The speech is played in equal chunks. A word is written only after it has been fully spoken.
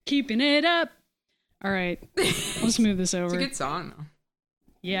keeping it up. All right, let's move this over. It's a good song, though.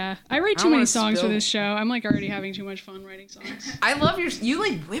 Yeah, I write too many songs for this show. I'm like already having too much fun writing songs. I love you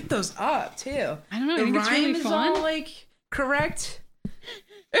like whip those up too. I don't know. The I think it's really rhyme fun. is all like correct.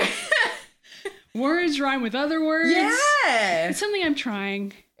 Words rhyme with other words. Yeah, it's something I'm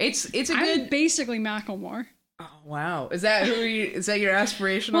trying. It's a I'm good. Basically Macklemore. Oh wow, is that your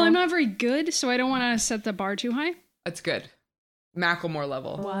aspirational? Well, I'm not very good, so I don't want to set the bar too high. That's good. Macklemore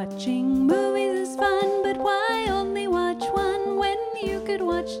level. Watching movies is fun, but why only watch one when you could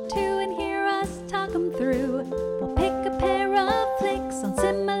watch two and hear us talk them through? We'll pick a pair of flicks on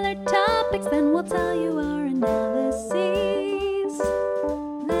similar topics, then we'll tell you our analyses.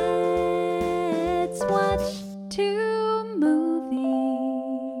 Let's watch two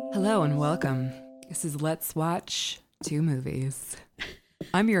movies. Hello and welcome. This is Let's Watch Two Movies.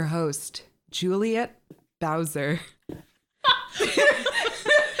 I'm your host, Juliet Bowser.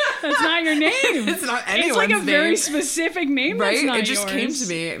 That's not your name. It's not anyone's name. It's like a very specific name, right? That's not it just yours. came to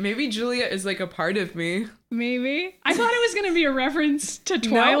me. Maybe Julia is like a part of me. Maybe. I thought it was going to be a reference to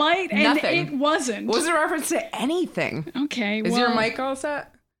Twilight, and nothing. it wasn't. Was a reference to anything. Okay, Is your mic all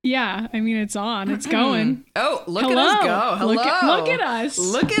set? Yeah, I mean, it's on. It's going. Oh, look Hello. at us go. Hello. Look at us.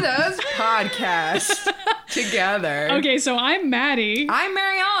 Look at us podcast together. Okay, so I'm Maddie. I'm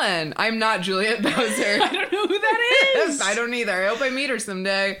Mary Ellen. I'm not Juliet Bowser. I don't know who that is. I don't either. I hope I meet her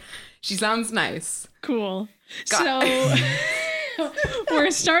someday. She sounds nice. Cool. So we're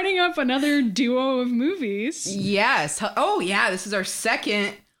starting up another duo of movies. Yes. Oh, yeah. This is our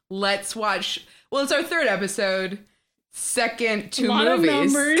second Let's Watch. Well, it's our third episode. Second two lot movies. Of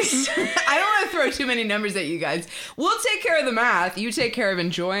numbers. I don't want to throw too many numbers at you guys. We'll take care of the math. You take care of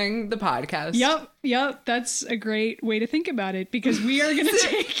enjoying the podcast. Yep. That's a great way to think about it because we are going to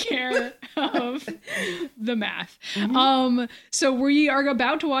take care of the math. Mm-hmm. So we are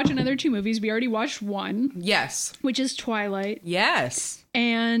about to watch another two movies. We already watched one. Yes. Which is Twilight. Yes.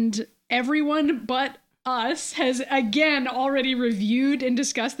 And everyone but us has again already reviewed and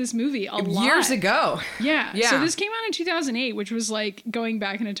discussed this movie a lot. Years ago. Yeah. So this came out in 2008, which was like going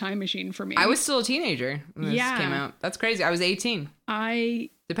back in a time machine for me. I was still a teenager when this came out. That's crazy. I was 18.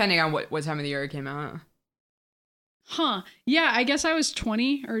 Depending on what time of the year it came out. Yeah, I guess I was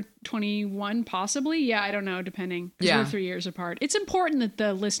 20 or 21 possibly. Yeah, I don't know, depending. Because we're 3 years apart. It's important that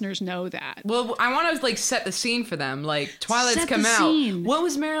the listeners know that. Well, I want to like set the scene for them. Like Twilight's come out. Scene. What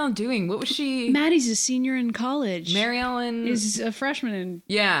was Mary Ellen doing? What was she? Maddie's a senior in college. Mary Ellen is a freshman in.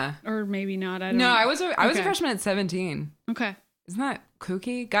 Yeah. Or maybe not. I don't know. No, I was a freshman at 17. Okay. Isn't that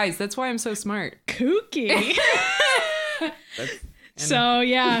kooky? Guys, that's why I'm so smart. Kooky. So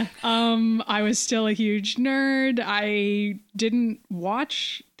yeah, I was still a huge nerd. I didn't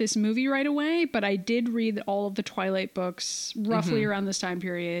watch this movie right away, but I did read all of the Twilight books roughly around this time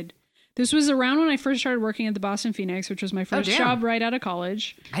period. This was around when I first started working at the Boston Phoenix, which was my first job right out of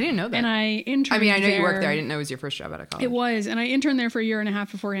college. I didn't know that. And I interned I know you worked there. I didn't know it was your first job out of college. It was. And I interned there for a year and a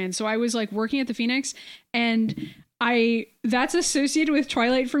half beforehand. So I was like working at the Phoenix, and that's associated with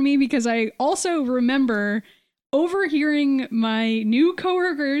Twilight for me because I also remember overhearing my new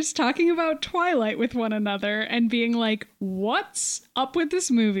coworkers talking about Twilight with one another and being like, what's up with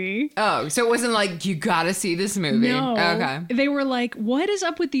this movie? Oh, so it wasn't like, you gotta see this movie. No. Okay. They were like, what is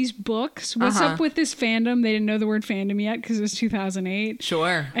up with these books? What's up with this fandom? They didn't know the word fandom yet because it was 2008.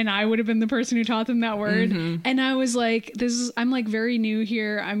 Sure. And I would have been the person who taught them that word. And I was like, I'm like very new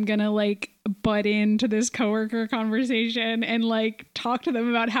here. I'm gonna like butt into this coworker conversation and like talk to them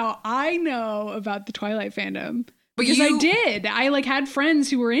about how I know about the Twilight fandom. Because I did. I like had friends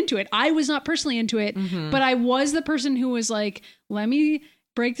who were into it. I was not personally into it, but I was the person who was like, let me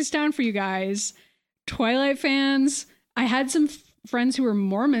break this down for you guys. Twilight fans. I had some friends who were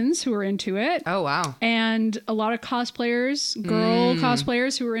Mormons who were into it. Oh, wow. And a lot of cosplayers, girl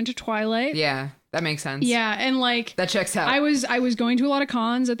cosplayers who were into Twilight. Yeah. That makes sense. Yeah, and like that checks out. I was going to a lot of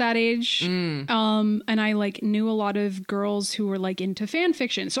cons at that age, and I like knew a lot of girls who were like into fan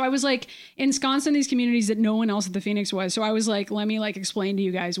fiction. So I was like ensconced in these communities that no one else at the Phoenix was. So I was like, let me like explain to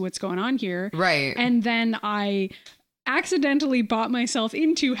you guys what's going on here, right? And then I accidentally bought myself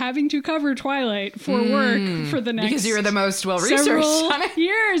into having to cover Twilight for work for the next because you were the most well researched on it.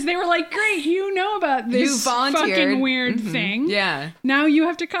 Years. They were like, great, you know about this fucking weird thing. Yeah. Now you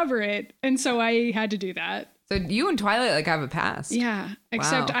have to cover it. And so I had to do that. So you and Twilight like have a past. Yeah.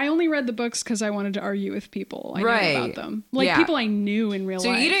 Except I only read the books because I wanted to argue with people I knew about them. Like people I knew in real life.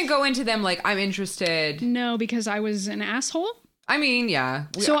 So you didn't go into them like, I'm interested. No, because I was an asshole. I mean, yeah.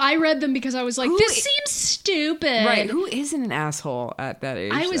 So I read them because I was like, this seems stupid. Right. Who isn't an asshole at that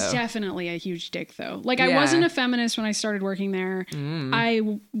age? I was definitely a huge dick, though. Like, I wasn't a feminist when I started working there.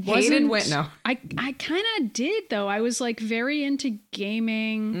 I wasn't. No. I kind of did, though. I was like very into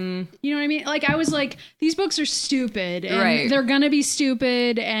gaming. You know what I mean? Like, I was like, these books are stupid. And they're going to be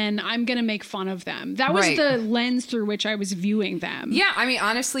stupid. And I'm going to make fun of them. That was the lens through which I was viewing them. Yeah. I mean,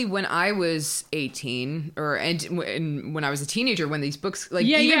 honestly, when I was 18 and when I was a teenager, when these books, like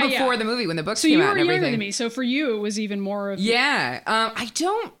even before the movie, when the books came out and everything. So you were younger than me. So for you, it was even more of... Yeah.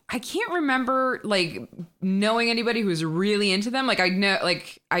 I can't remember like knowing anybody who was really into them. Like I know,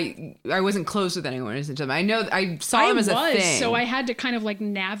 like I wasn't close with anyone who's into them. I know I saw them as a thing. So I had to kind of like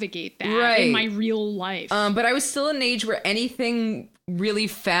navigate that in my real life. But I was still in an age where anything really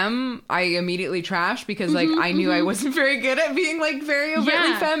femme, I immediately trashed because like I knew I wasn't very good at being like very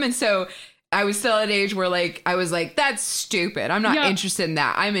overtly femme. And so I was still at an age where like I was like, that's stupid. I'm not interested in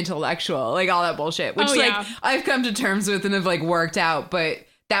that. I'm intellectual, like all that bullshit, which I've come to terms with and have like worked out. But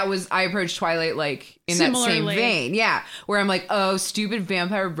I approached Twilight like in that same vein. Yeah. Where I'm like, oh, stupid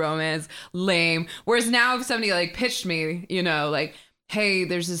vampire romance, lame. Whereas now if somebody like pitched me, you know, like, hey,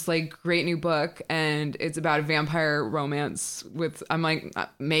 there's this like great new book and it's about a vampire romance I'm like,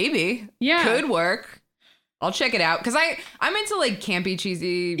 maybe. Yeah. Could work. I'll check it out because I'm into like campy,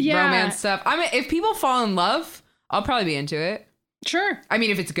 cheesy romance stuff. If people fall in love, I'll probably be into it. Sure. I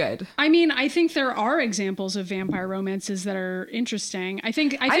mean, if it's good. I mean, I think there are examples of vampire romances that are interesting. I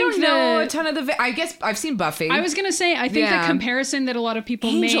don't know a ton of I guess I've seen Buffy. I was gonna say I think the comparison that a lot of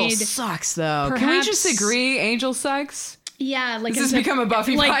people Angel made sucks though. Can we just agree? Angel sucks. Yeah, like this has become a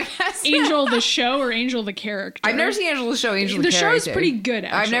Buffy podcast. Angel the show or Angel the character? I've never seen Angel the show. Angel the character. The show's pretty good.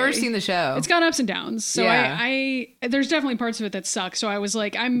 Actually, I've never seen the show. It's got ups and downs. So I there's definitely parts of it that suck. So I was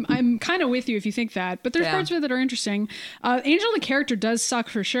like, I'm kind of with you if you think that, but there's parts of it that are interesting. Angel the character does suck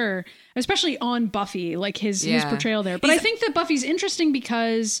for sure, especially on Buffy, like his portrayal there. But I think that Buffy's interesting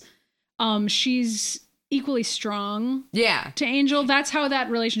because she's equally strong to Angel. That's how that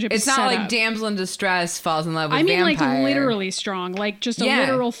relationship is set up. It's not like damsel in distress falls in love with vampire. Like literally strong, like just a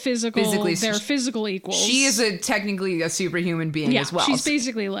literal physically they're physical equals. She is technically a superhuman being as well. She's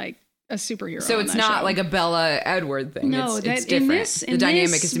basically like a superhero. So it's not like a Bella Edward thing. No, it's different. The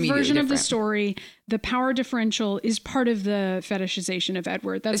dynamic is immediately version different. Of the story, the power differential is part of the fetishization of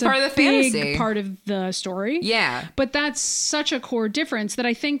Edward. That's part of the fantasy. Big part of the story. Yeah. But that's such a core difference that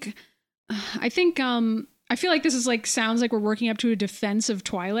I feel like this is like sounds like we're working up to a defense of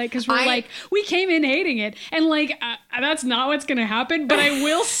Twilight because we're we came in hating it and like that's not what's gonna happen. But I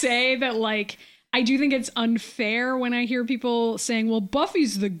will say that like I do think it's unfair when I hear people saying, well,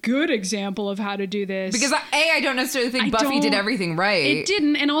 Buffy's the good example of how to do this. Because I don't necessarily think Buffy did everything right. It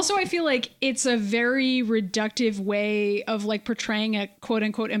didn't. And also I feel like it's a very reductive way of like portraying a quote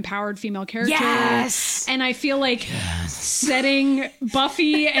unquote empowered female character. Yes. And I feel like setting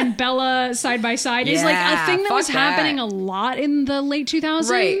Buffy and Bella side by side is like a thing that was happening a lot in the late 2000s.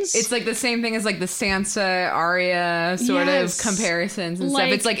 Right. It's like the same thing as like the Sansa Arya sort of comparisons and stuff.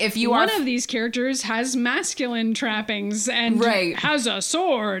 It's like if you one of these characters has masculine trappings and has a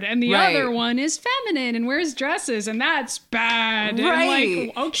sword, and the other one is feminine and wears dresses, and that's bad. Right.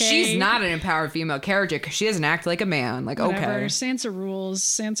 Like, okay. She's not an empowered female character because she doesn't act like a man. Like, whatever. Okay. Sansa rules.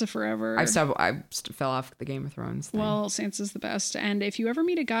 Sansa forever. I fell off the Game of Thrones thing. Well, Sansa's the best. And if you ever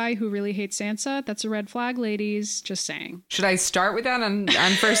meet a guy who really hates Sansa, that's a red flag, ladies. Just saying. Should I start with that on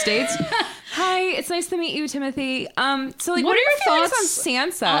first dates? Hi, it's nice to meet you, Timothy. So like, what are your thoughts on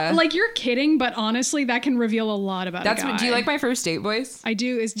Sansa? Like, you're kidding, but honestly, that can reveal a lot about a guy. Do you like my first date voice? I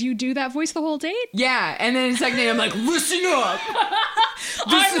do. Do you do that voice the whole date? Yeah, and then the second date, I'm like, listen up.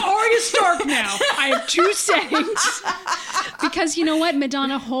 I'm Arya Stark now. I have two settings. Because you know what?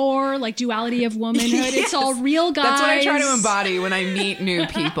 Madonna whore, like duality of womanhood. Yes. It's all real guys. That's what I try to embody when I meet new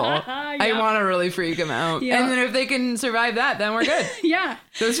people. I want to really freak them out. And then if they can survive that, then we're good. Yeah.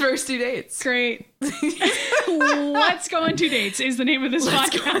 Those first 2 dates. Great. Let's go on 2 dates is the name of this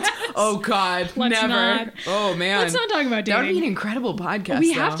podcast. Oh God, never. Not. Oh man. Let's not talk about dating. That would be an incredible podcast.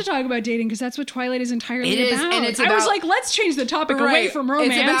 We have to talk about dating because that's what Twilight is entirely about. And it's about, I was like, let's change the topic away from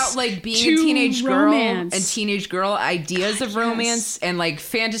romance. It's about like being a teenage girl and teenage girl ideas of romance and like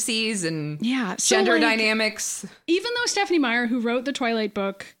fantasies and gender dynamics. Even though Stephanie Meyer, who wrote the Twilight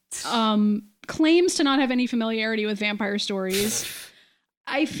book, claims to not have any familiarity with vampire stories,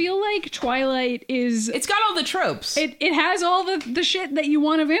 I feel like Twilight is... It's got all the tropes. It has all the shit that you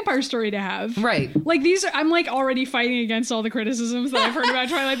want a vampire story to have. Right. Like these are... I'm like already fighting against all the criticisms that I've heard about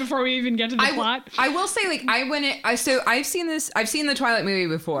Twilight before we even get to the plot. I will say like I've seen the Twilight movie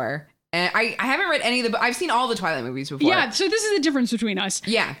before And I haven't read any of the... I've seen all the Twilight movies before. Yeah, so this is the difference between us.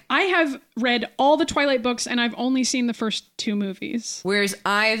 Yeah. I have read all the Twilight books, and I've only seen the first 2 movies. Whereas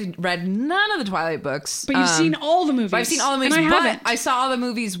I've read none of the Twilight books. But you've seen all the movies. But I've seen all the movies, and I haven't. I saw all the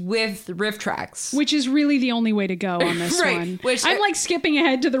movies with riff tracks. Which is really the only way to go on this Right, one. I'm like skipping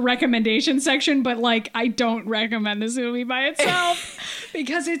ahead to the recommendation section, but like I don't recommend this movie by itself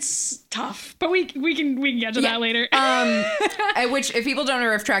because it's tough. But we can get to that later. Which, if people don't know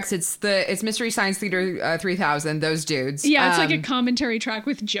riff tracks, it's Mystery Science Theater 3000. Those dudes. Yeah, it's like a commentary track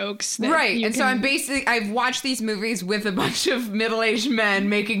with jokes. Right, and so I've watched these movies with a bunch of middle-aged men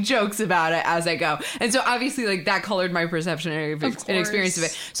making jokes about it as I go, and so obviously like that colored my perception and experience of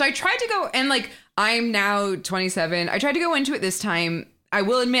it. So I tried to go, and like I'm now 27. I tried to go into it this time, I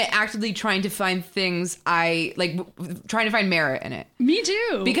will admit, actively trying to find things I like, trying to find merit in it. Me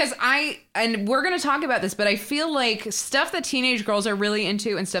too. Because and we're going to talk about this, but I feel like stuff that teenage girls are really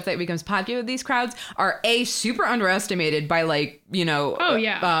into and stuff that becomes popular with these crowds are super underestimated by like, you know,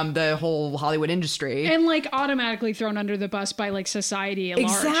 the whole Hollywood industry. And like automatically thrown under the bus by like society at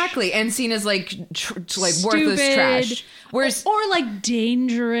large. Exactly. And seen as like, like worthless trash. Whereas, or like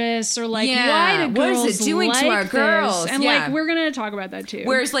dangerous or like, why do girls what is it doing like to our girls? This? And like, we're going to talk about that too.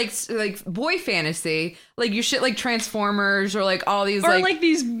 Whereas like boy fantasy, like you shit like Transformers or like all these, or like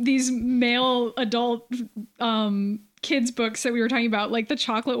these male adult kids books that we were talking about, like the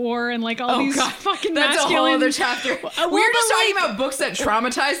Chocolate War and like all these fucking that's masculine... a whole other chapter. We were just talking about books that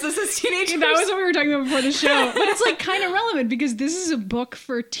traumatized us as teenagers. That was what we were talking about before the show. But it's like kind of relevant because this is a book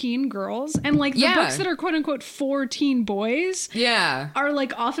for teen girls, and like the books that are quote unquote for teen boys are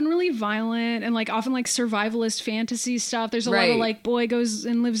like often really violent and like often like survivalist fantasy stuff. There's a lot of like boy goes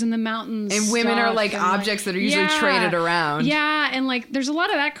and lives in the mountains and women are like objects that are usually traded around. Yeah, and like there's a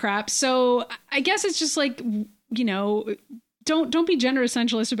lot of that crap. So I guess it's just like, you know, don't be gender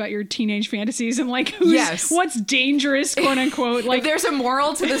essentialist about your teenage fantasies and like what's dangerous, quote unquote. Like if there's a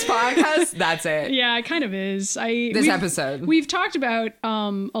moral to this podcast, that's it. Yeah, it kind of is. Episode. We've talked about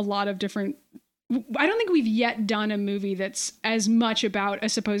a lot of different. I don't think we've yet done a movie that's as much about a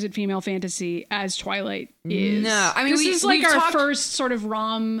supposed female fantasy as Twilight is. No, I mean this is like our first sort of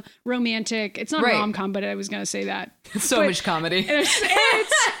romantic. It's not a rom-com, but I was going to say that. So much comedy.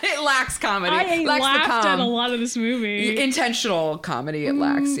 It lacks comedy. I laughed at a lot of this movie. Intentional comedy it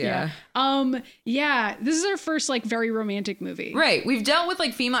lacks, yeah. This is our first like very romantic movie. Right. We've dealt with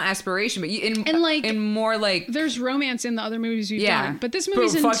like female aspiration, but in more like there's romance in the other movies we've done, but this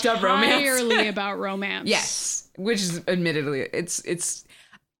movie's entirely about romance. Yes, which is admittedly it's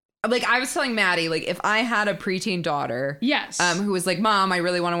like I was telling Maddie, like if I had a preteen daughter, who was like, "Mom, I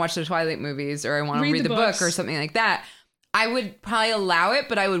really want to watch the Twilight movies, or I want to read the book or something like that," I would probably allow it,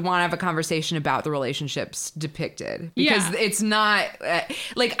 but I would want to have a conversation about the relationships depicted because it's not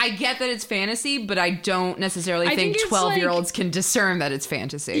like I get that it's fantasy, but I don't necessarily think 12-year-olds can discern that it's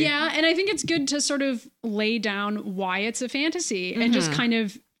fantasy. Yeah, and I think it's good to sort of lay down why it's a fantasy and just kind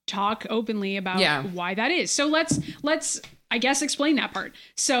of talk openly about why that is. So let's I guess explain that part.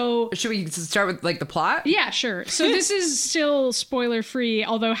 So should we start with like the plot? Yeah, sure. So this is still spoiler free,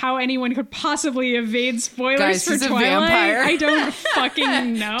 although how anyone could possibly evade spoilers for Twilight, I don't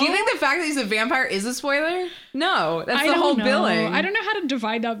fucking know. Do you think the fact that he's a vampire is a spoiler? No, that's the whole billing. I don't know how to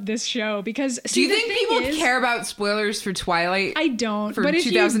divide up this show because do you think people care about spoilers for Twilight? I don't. For but if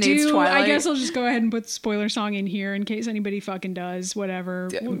 2008's you do, Twilight? I guess I'll just go ahead and put the spoiler song in here in case anybody fucking does. Whatever.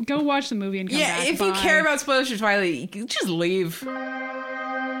 Go watch the movie and come back. Yeah, if you care about spoilers for Twilight, you can just leave. Can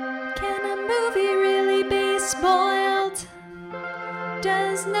a movie really be spoiled?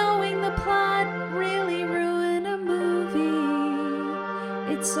 Does knowing the plot really ruin a movie?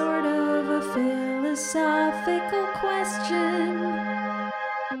 It's sort of a philosophical question.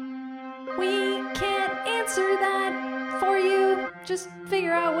 We can't answer that for you. Just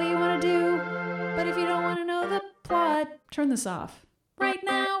figure out what you want to do. But if you don't want to know the plot, turn this off right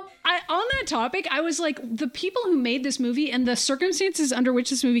now. On that topic, I was like, the people who made this movie and the circumstances under which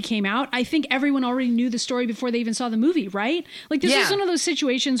this movie came out, I think everyone already knew the story before they even saw the movie, right? Like, this was one of those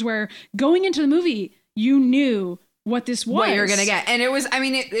situations where going into the movie, you knew what this was. What you were going to get. And it was, I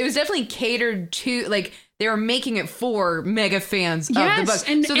mean, it was definitely catered to, like, they were making it for mega fans of the book.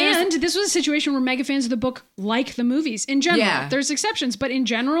 And this was a situation where mega fans of the book like the movies in general. Yeah. There's exceptions, but in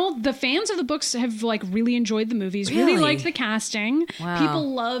general, the fans of the books have like really enjoyed the movies, really liked the casting. Wow.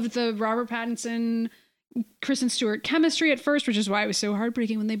 People loved the Robert Pattinson, Kristen Stewart chemistry at first, which is why it was so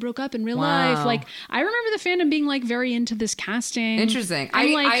heartbreaking when they broke up in real life. Like, I remember the fandom being like very into this casting. Interesting.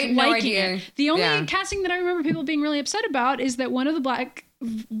 And, like, I had no idea. it. The only casting that I remember people being really upset about is that one of the black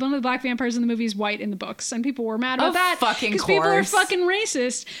one of the black vampires in the movie is white in the books, and people were mad about that because people are fucking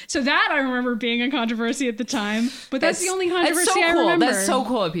racist. So that I remember being a controversy at the time, but that's the only controversy so I cool. remember. That's so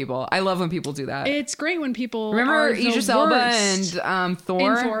cool of people. I love when people do that. It's great when people remember Idris Elba and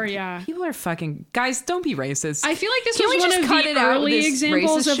Thor. In Thor, yeah. People are fucking guys. Don't be racist. I feel like this was one of the early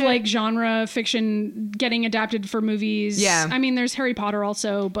examples of like genre fiction getting adapted for movies. Yeah, I mean, there's Harry Potter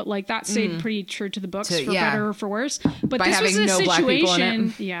also, but like that stayed pretty true to the books for better or for worse. But by this was a no black people in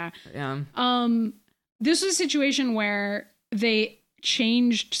it. Yeah. Yeah. This was a situation where they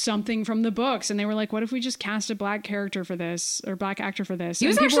changed something from the books, and they were like, "What if we just cast a black character for this or black actor for this?" He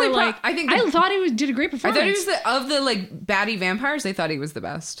was and actually like, I thought he did a great performance. I thought he was of the like baddie vampires. They thought he was the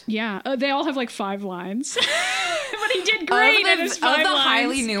best. Yeah, they all have like 5 lines, but he did great in his 5 lines. Of the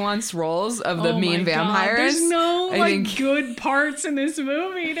highly nuanced roles of the mean vampires. There's no good parts in this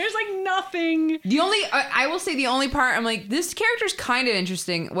movie. There's like nothing. I will say the only part I'm like, this character's kind of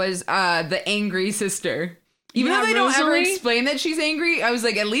interesting was the angry sister. Even though they don't ever explain that she's angry, I was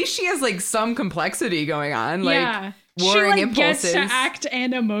like, at least she has like some complexity going on. Like warring impulses. Gets to act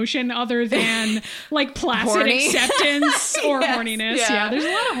and emotion other than like placid acceptance or horniness. Yeah, there's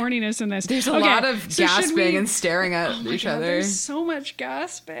a lot of horniness in this. There's a lot of gasping and staring at each other. There's so much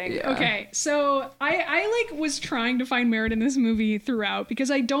gasping. Yeah. Okay, so I like was trying to find merit in this movie throughout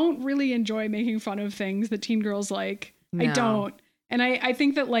because I don't really enjoy making fun of things that teen girls like. No. I don't. And I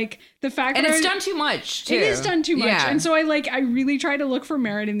think that like the fact that it's done too much too. It is done too much. Yeah. And so I really try to look for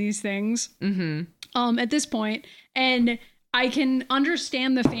merit in these things. At this point, and I can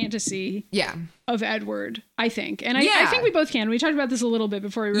understand the fantasy of Edward, I think. And I think we both can. We talked about this a little bit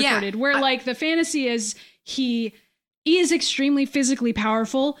before we recorded, where like the fantasy is he is extremely physically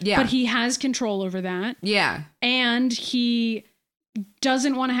powerful, but he has control over that. Yeah. And he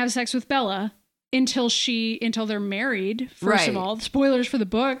doesn't want to have sex with Bella until they're married. First of all, spoilers for the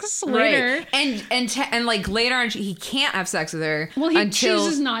books later. Right. And like later on, he can't have sex with her. Well, he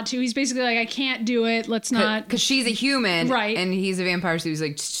chooses not to. He's basically like, I can't do it. Let's not, because she's a human, right? And he's a vampire, so he's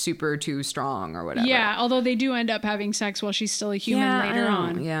like super too strong or whatever. Yeah. Although they do end up having sex while she's still a human later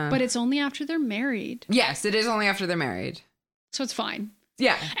on. Yeah. But it's only after they're married. Yes, it is only after they're married. So it's fine.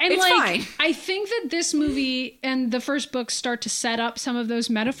 Yeah, and it's fine. I think that this movie and the first book start to set up some of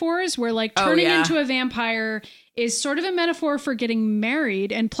those metaphors where like turning into a vampire is sort of a metaphor for getting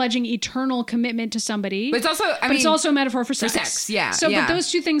married and pledging eternal commitment to somebody. But it's also, it's also a metaphor for sex. But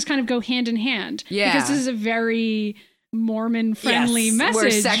those two things kind of go hand in hand. Yeah. Because this is a very Mormon-friendly message. Where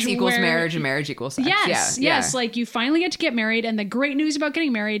sex equals marriage and marriage equals sex. Yes. Like you finally get to get married, and the great news about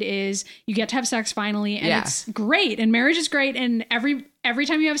getting married is you get to have sex finally, and it's great, and marriage is great, and every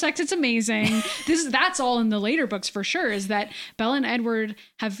time you have sex, it's amazing. That's all in the later books for sure, is that Bella and Edward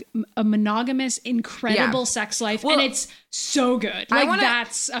have a monogamous, incredible sex life, and it's so good. Like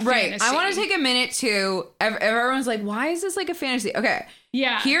that's a fantasy. I want to take a minute to, everyone's like, why is this like a fantasy? Okay.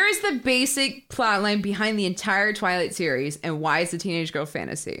 Yeah. Here is the basic plot line behind the entire Twilight series and why it's a teenage girl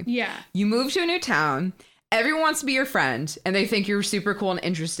fantasy. Yeah. You move to a new town. Everyone wants to be your friend, and they think you're super cool and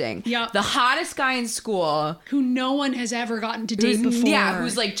interesting. Yep. The hottest guy in school, who no one has ever gotten to date before. Yeah,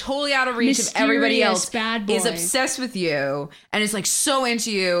 who's like totally out of reach of everybody else, bad boy. Is obsessed with you and is like so into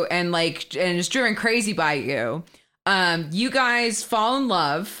you and is driven crazy by you. You guys fall in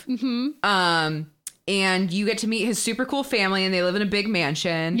love. Mm-hmm. And you get to meet his super cool family, and they live in a big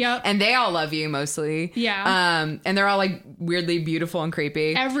mansion. Yep. And they all love you mostly. Yeah. And they're all like weirdly beautiful and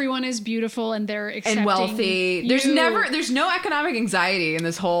creepy. Everyone is beautiful, and they're accepting and wealthy. There's no economic anxiety in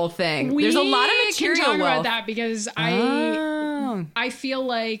this whole thing. There's a lot of material can talk wealth. about that because I feel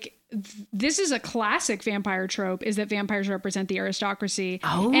like this is a classic vampire trope, is that vampires represent the aristocracy.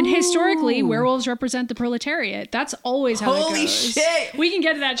 Oh. And historically, werewolves represent the proletariat. That's always how it goes. Holy shit. We can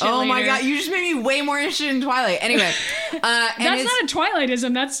get to that shit later. Oh my God. You just made me way more interested in Twilight. Anyway. That's not a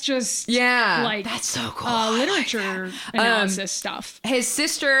Twilightism. That's just like that's so cool. Literature analysis stuff. His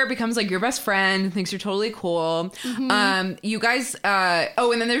sister becomes like your best friend, thinks you're totally cool. Mm-hmm. You guys,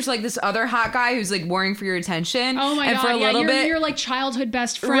 and then there's like this other hot guy who's like warring for your attention. Oh my God. For a little bit, your like childhood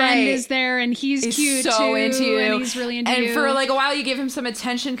best friend is there, and he's cute so too, into you, and he's really into you. And for like a while, you give him some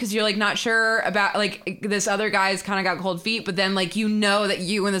attention because you're like not sure about like this other guy's kind of got cold feet, but then like you know that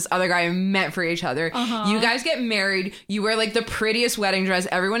you and this other guy are meant for each other. You guys get married. You wear like the prettiest wedding dress.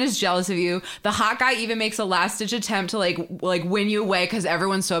 Everyone is jealous of you. The hot guy even makes a last ditch attempt to like win you away because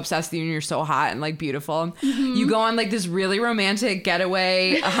everyone's so obsessed with you and you're so hot and like beautiful. Mm-hmm. You go on like this really romantic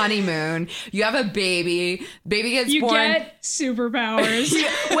getaway honeymoon. You have a baby. Baby gets born. You get superpowers.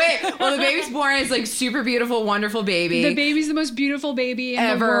 Wait. Right. Well, the baby's born is like super beautiful, wonderful baby. The baby's the most beautiful baby in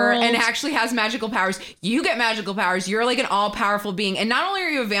ever, the world. and actually has magical powers. You get magical powers. You're like an all-powerful being, and not only are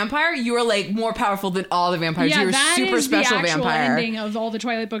you a vampire, you are like more powerful than all the vampires. You're a super special the actual vampire. ending of all the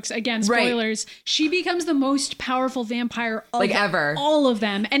Twilight books. Again, spoilers. Right. She becomes the most powerful vampire of like ever. All of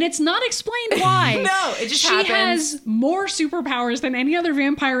them, and it's not explained why. No, it just happens. She has more superpowers than any other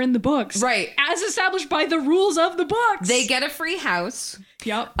vampire in the books. Right. As established by the rules of the books. They get a free house.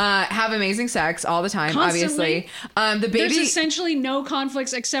 Yep. Have amazing sex all the time, constantly. Obviously. The baby... There's essentially no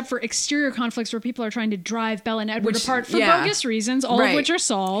conflicts except for exterior conflicts where people are trying to drive Bella and Edward apart for bogus reasons, all of which are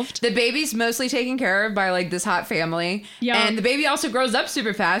solved. The baby's mostly taken care of by like this hot family. Yeah. And the baby also grows up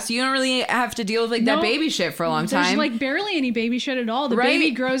super fast. You don't really have to deal with like that baby shit for a long time. There's like barely any baby shit at all. The baby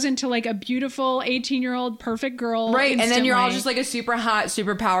grows into like a beautiful 18-year-old perfect girl. Right. Instantly. And then you're all just like a super hot,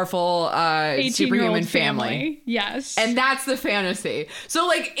 super powerful, superhuman family. Yes. And that's the fantasy. So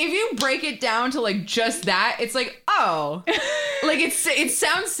like if you break it down to like just that, it's like, oh, like it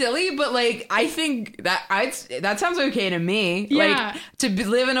sounds silly, but like I think that sounds okay to me. Yeah. Like to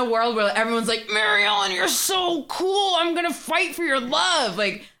live in a world where everyone's like, Mary Ellen, you're so cool. I'm gonna fight for your love.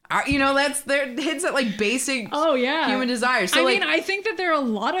 Like, you know, that's there hits at like basic human desires. So I mean, I think that there are a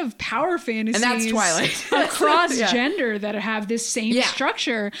lot of power fantasies, and that's Twilight across gender that have this same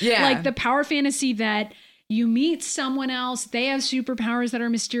structure. Yeah. Like the power fantasy that you meet someone else, they have superpowers that are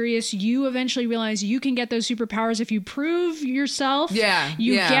mysterious. You eventually realize you can get those superpowers if you prove yourself. Yeah.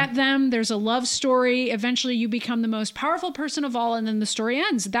 You get them. There's a love story. Eventually you become the most powerful person of all, and then the story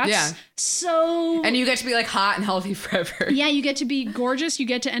ends. That's so... And you get to be like hot and healthy forever. Yeah, you get to be gorgeous. You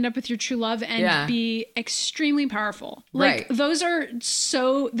get to end up with your true love and be extremely powerful. Like those are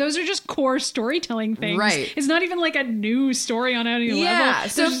just core storytelling things. Right. It's not even like a new story on any level.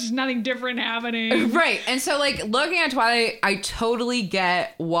 So there's just nothing different happening. Right. And so like looking at Twilight, I totally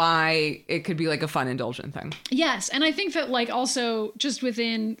get why it could be like a fun indulgent thing. Yes. And I think that like also just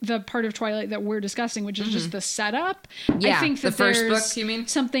within the part of Twilight that we're discussing, which is just the setup. I think that the first there's book, you mean?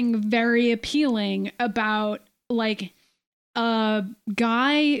 Something very appealing about like a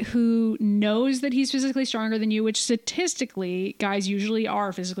guy who knows that he's physically stronger than you, which statistically guys usually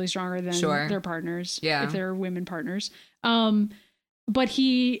are physically stronger than their partners. Yeah. If they're women partners. But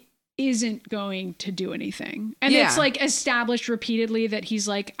he isn't going to do anything. And it's like established repeatedly that he's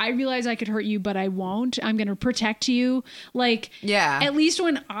like, I realize I could hurt you, but I won't. I'm going to protect you. Like, at least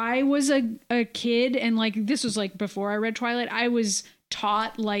when I was a kid, and like, this was like before I read Twilight, I was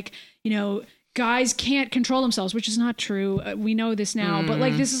taught like, you know, guys can't control themselves, which is not true. We know this now, but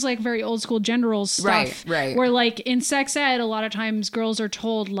like this is like very old school gender roles stuff. Right. Where like in sex ed, a lot of times girls are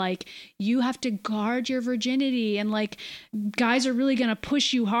told like you have to guard your virginity, and like guys are really gonna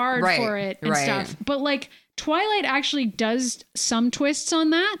push you hard for it and stuff. But like Twilight actually does some twists on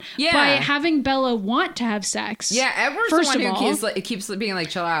that by having Bella want to have sex. Yeah, Edward's the one who keeps being like,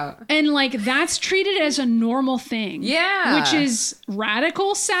 chill out. And like that's treated as a normal thing. Yeah. Which is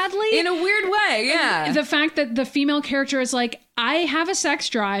radical, sadly. In a weird way, yeah. The fact that the female character is like, I have a sex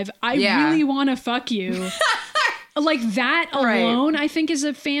drive. I really want to fuck you. Like that alone, I think, is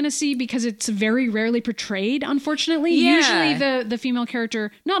a fantasy because it's very rarely portrayed, unfortunately. Usually the female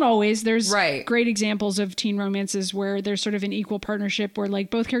character, not always, there's great examples of teen romances where there's sort of an equal partnership where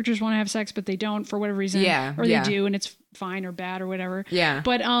like both characters want to have sex, but they don't for whatever reason. Or they do, and it's fine or bad or whatever.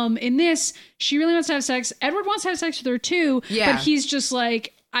 But in this, she really wants to have sex. Edward wants to have sex with her too, but he's just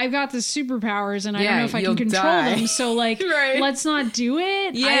like, I've got the superpowers and I don't know if I can control them. So like, let's not do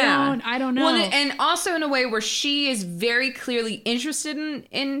it. I don't know. Well, and also in a way where she is very clearly interested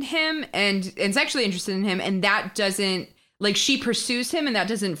in him and sexually interested in him. And that doesn't, like, she pursues him and that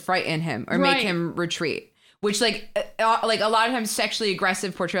doesn't frighten him or make him retreat. Which, like a lot of times sexually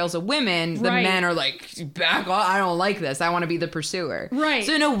aggressive portrayals of women, the men are like, back off, I don't like this. I want to be the pursuer. Right.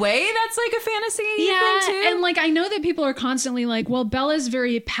 So in a way, that's like a fantasy thing too. And like, I know that people are constantly like, well, Bella's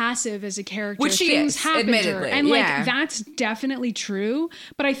very passive as a character. Which she is, admittedly. And like, that's definitely true.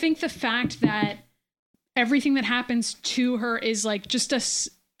 But I think the fact that everything that happens to her is like just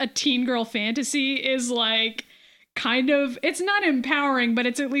a teen girl fantasy is like... kind of, it's not empowering, but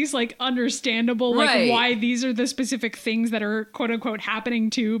it's at least like understandable, like why these are the specific things that are quote unquote happening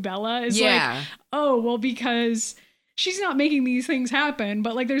to Bella is like, oh, well, because she's not making these things happen,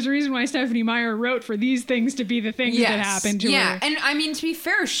 but like there's a reason why Stephanie Meyer wrote for these things to be the things that happen to her. Yeah, and I mean, to be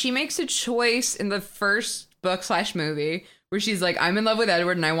fair, she makes a choice in the first book / movie where she's like, I'm in love with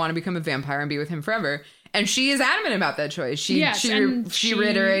Edward and I want to become a vampire and be with him forever. And she is adamant about that choice. She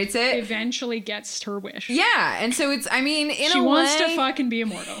reiterates it. Eventually gets her wish. Yeah. And so it's, I mean, she wants to fucking be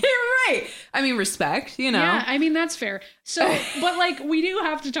immortal. You're right. I mean, respect, you know. Yeah, I mean, that's fair. So, but like, we do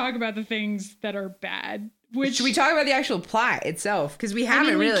have to talk about the things that are bad. Which, should we talk about the actual plot itself? Because we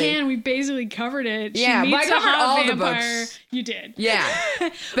haven't really. We basically covered it. Yeah, she but I meets covered a hot all vampire. the books. You did. Yeah.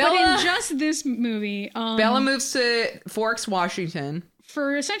 But in just this movie, Bella moves to Forks, Washington.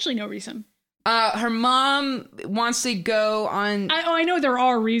 For essentially no reason. Her mom wants to go on. I know there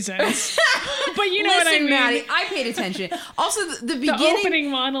are reasons, but you know what I mean. Maddie, I paid attention. Also, the beginning, the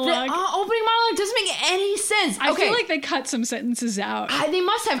opening monologue. The opening monologue doesn't make any sense. I feel like they cut some sentences out. They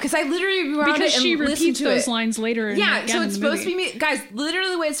must have, because I literally rewound because it and she repeats to those it. lines later. Yeah, so it's supposed to be me, guys.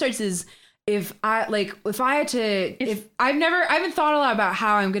 Literally, the way it starts is if I haven't thought a lot about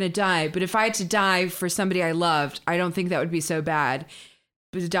how I'm gonna die, but if I had to die for somebody I loved, I don't think that would be so bad.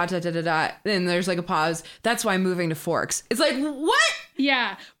 Then there's like a pause. That's why I'm moving to Forks. It's like, what?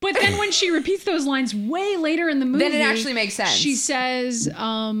 Yeah. But then when she repeats those lines way later in the movie, then it actually makes sense. She says,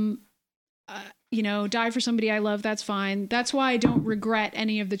 die for somebody I love. That's fine. That's why I don't regret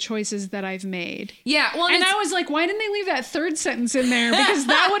any of the choices that I've made. Yeah. Well, and I was like, why didn't they leave that third sentence in there? Because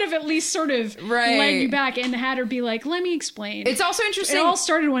that would have at least sort of led you back and had her be like, let me explain. It's also interesting. It all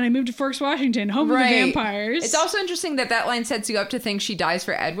started when I moved to Forks, Washington, home of the vampires. It's also interesting that line sets you up to think she dies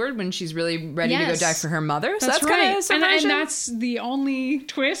for Edward when she's really ready to go die for her mother. So that's right. Kind of and that's the only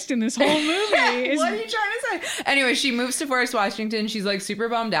twist in this whole movie. What are you trying to say? Anyway, she moves to Forks, Washington. She's like super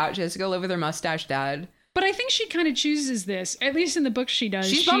bummed out. She has to go live with her mustache dad. But I think she kind of chooses this. At least in the books she does.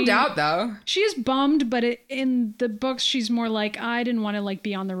 She's bummed out, though. She is bummed, but in the books she's more like, I didn't want to like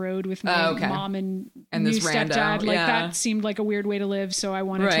be on the road with my mom and new this stepdad. Like that seemed like a weird way to live, so I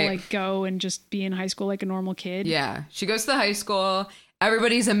wanted to like go and just be in high school like a normal kid. Yeah. She goes to the high school.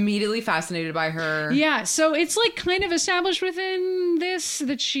 Everybody's immediately fascinated by her. Yeah, so it's like kind of established within this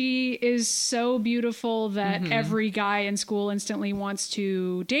that she is so beautiful that every guy in school instantly wants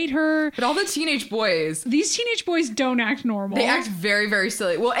to date her. But all the teenage boys... These teenage boys don't act normal. They act very, very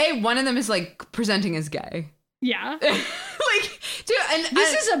silly. Well, one of them is like presenting as gay. Yeah. Dude, and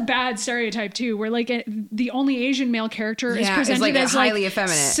this is a bad stereotype too, where like the only Asian male character is presented like as highly like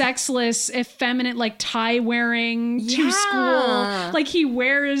effeminate, sexless, effeminate, like tie wearing to school. Like he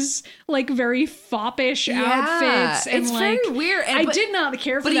wears like very foppish outfits, and it's like very weird. I did not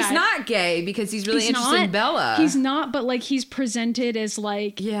care for that. But he's not gay because he's really interested in Bella. He's not, but like he's presented as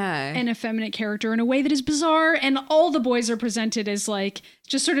like an effeminate character in a way that is bizarre, and all the boys are presented as like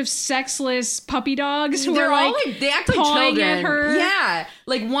just sort of sexless puppy dogs who are like they act like pawing children. at her. Yeah,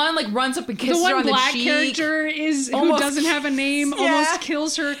 like one like runs up and kisses the her on the black cheek. Character is who doesn't have a name, almost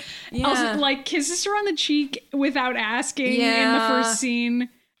kills her. Yeah. Also, like kisses her on the cheek without asking in the first scene.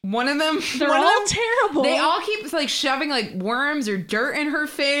 One of them, they're all terrible. They all keep like shoving like worms or dirt in her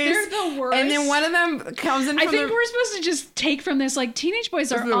face. They're the worst. And then one of them comes in. I think we're supposed to just take from this like teenage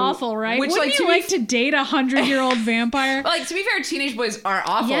boys are awful, right? Wouldn't like, you like to date 100-year-old vampire? Like to be fair, teenage boys are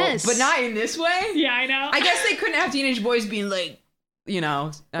awful, but not in this way. Yeah, I know. I guess they couldn't have teenage boys being like, I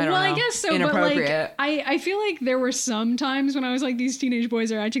don't know. I guess so, inappropriate. But like, I feel like there were some times when I was like, these teenage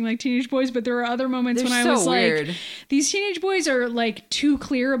boys are acting like teenage boys, but there were other moments when I was like, these teenage boys are like too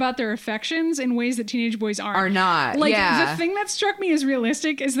clear about their affections in ways that teenage boys aren't. Are not. Like the thing that struck me as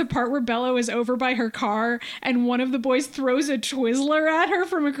realistic is the part where Bella is over by her car and one of the boys throws a Twizzler at her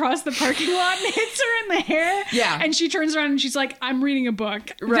from across the parking lot and hits her in the hair. Yeah. And she turns around and she's like, I'm reading a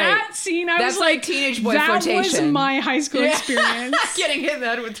book. Right. That scene, I was like, teenage boy that flirtation. was my high school experience. Getting hit in the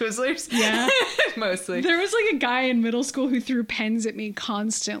head with Twizzlers. Yeah. Mostly. There was like a guy in middle school who threw pens at me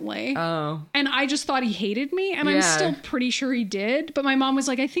constantly. Oh. And I just thought he hated me, and I'm still pretty sure he did. But my mom was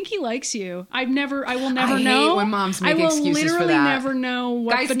like, I think he likes you. I will never know. I hate when moms make excuses for that. I will literally never know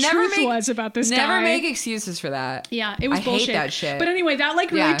what the truth was about this guy. Never make excuses for that. Yeah, it was bullshit. I hate that shit. But anyway, that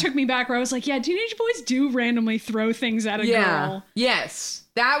like really took me back where I was like, yeah, teenage boys do randomly throw things at a girl. Yes.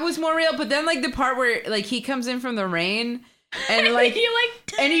 That was more real. But then like the part where like he comes in from the rain and like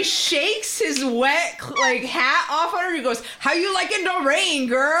he shakes his wet like hat off on her. He goes, "How you liking the rain,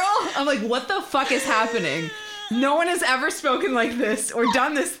 girl?" I'm like, what the fuck is happening? No one has ever spoken like this or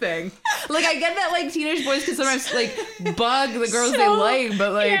done this thing. Like, I get that, like, teenage boys can sometimes, like, bug the girls they like,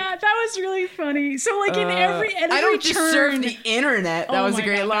 but, like... Yeah, that was really funny. So, like, in every I don't just surf the internet. That was a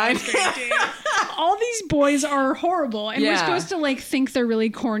great line. That was great, all these boys are horrible, and we're supposed to like think they're really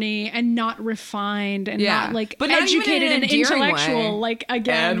corny and not refined and not like but educated and intellectual. Like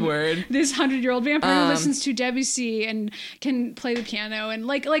again, Edward, this 100-year-old vampire who listens to Debussy and can play the piano and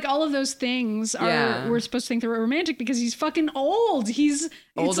like all of those things are we're supposed to think they're romantic because he's fucking old. It's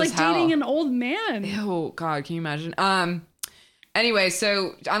like dating an old man. Oh God, can you imagine? Anyway,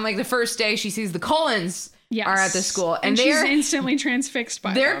 so on like the first day, she sees the Cullens are at the school, and she's instantly transfixed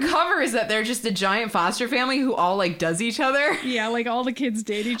by their them. cover is that they're just a giant foster family who all like does each other. Yeah, like all the kids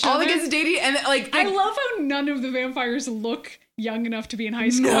date each other. All the kids dating, and like I love how none of the vampires look young enough to be in high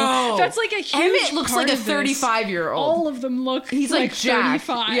school. No. That's like a huge Emmett looks part like a of this. 35-year-old. All of them look he's like Jack.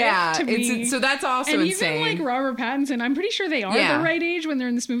 35 yeah, to me. So that's also and insane. even like Robert Pattinson, I'm pretty sure they are the right age when they're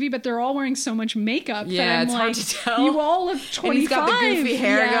in this movie, but they're all wearing so much makeup that I'm it's like, hard to tell. You all look 25. And he's got the goofy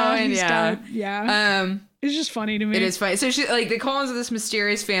hair going. Yeah. It's just funny to me. It is funny. So she like the Cullens are this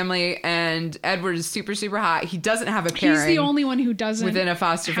mysterious family, and Edward is super, super hot. He doesn't have a parent. He's the only one who doesn't within a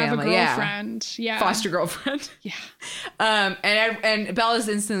foster have family. a girlfriend. Yeah. Foster girlfriend. Yeah. And Bella's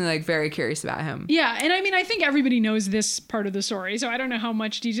instantly like very curious about him. Yeah, and I mean I think everybody knows this part of the story, so I don't know how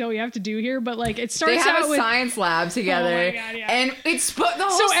much detail we have to do here, but like it starts out with... They have a science lab together. Oh my God, yeah. And it's the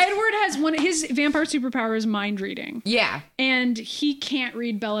whole... So Edward has his vampire superpower is mind reading. Yeah. And he can't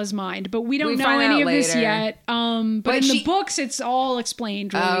read Bella's mind, but we don't know find any out of this later. yet. But in the books, it's all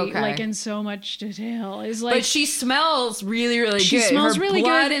explained really, like in so much detail. Is like, but she smells really, really good. She smells Her really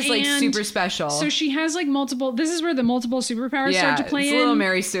blood good. is like super special. So she has like multiple. This is where the multiple superpowers start to play it's in. a little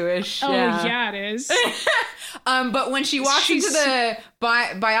Mary Sue-ish. Oh yeah, it is. But when she walks into the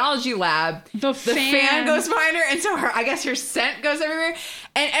biology lab, the fan goes behind her, and so I guess her scent goes everywhere.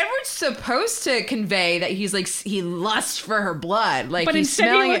 And Edward's supposed to convey that he lusts for her blood, like, but he's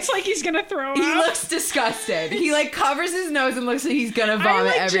instead he looks like he's gonna throw up. He looks disgusted. He like covers his nose and looks like he's gonna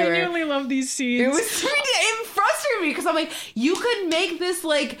vomit everywhere. I genuinely love these scenes. It frustrated me because I'm like, you could make this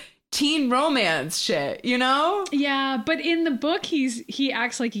like teen romance shit, you know? Yeah, but in the book, he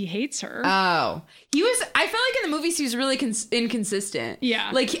acts like he hates her. Oh, I felt like in the movies he was really inconsistent.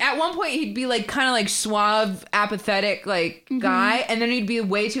 Yeah, like at one point he'd be like kind of like suave, apathetic like guy, and then he'd be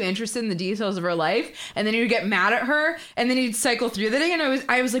way too interested in the details of her life, and then he'd get mad at her, and then he'd cycle through the day, and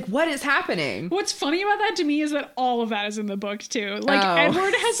I was like, what is happening? What's funny about that to me is that all of that is in the book too. Like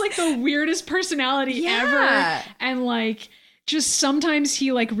Edward has like the weirdest personality ever, and like. Just sometimes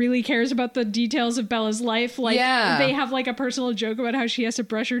he like really cares about the details of Bella's life. Like they have like a personal joke about how she has to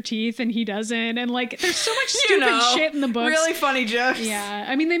brush her teeth and he doesn't. And like there's so much stupid shit in the books. Really funny jokes. Yeah.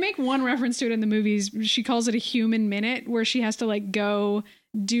 I mean, they make one reference to it in the movies. She calls it a human minute where she has to like go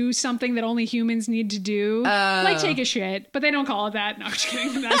do something that only humans need to do. Like take a shit. But they don't call it that. No, I'm just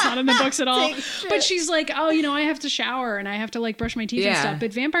kidding. That's not in the books at all. But she's like, oh, I have to shower and I have to like brush my teeth and stuff.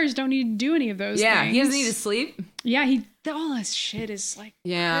 But vampires don't need to do any of those things. He doesn't need to sleep. Yeah, all this shit is like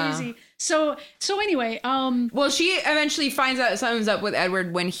crazy. So anyway, well, she eventually finds out something's up with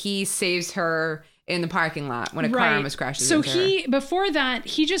Edward when he saves her in the parking lot when a car almost crashes into her. Before that,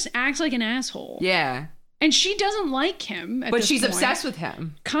 he just acts like an asshole. Yeah. And she doesn't like him at But this she's point. obsessed with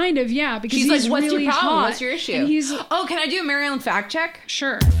him. Kind of, yeah, because she's he's like, what's really your problem? hot. What's your issue? And can I do a Mary Ellen fact check?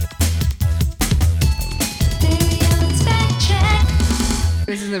 Sure.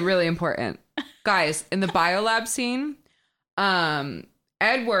 This is really important. Guys, in the biolab scene,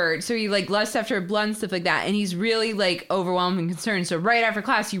 Edward, so he like lusts after blood and stuff like that, and he's really like overwhelmed and concerned. So right after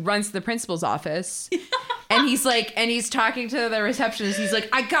class, he runs to the principal's office, and he's talking to the receptionist. He's like,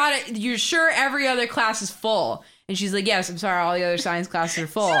 "I got it. You're sure every other class is full?" And she's like, "Yes, I'm sorry. All the other science classes are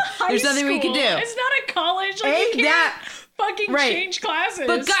full. There's nothing we can do." It's not a college. Like you can't fucking change classes.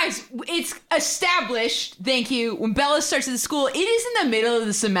 But guys, it's established. Thank you. When Bella starts at the school, it is in the middle of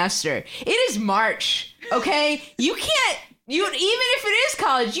the semester. It is March. Okay, you can't. Even if it is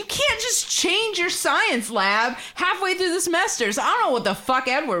college, you can't just change your science lab halfway through the semester. So I don't know what the fuck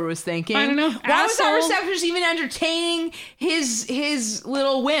Edward was thinking. I don't know. Why was that receptionist even entertaining his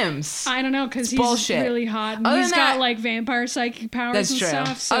little whims? I don't know, because he's really hot and he's got like vampire psychic powers and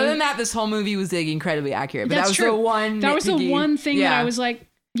stuff. So. Other than that, this whole movie was like incredibly accurate. But that was the one. That was the one thing that I was like,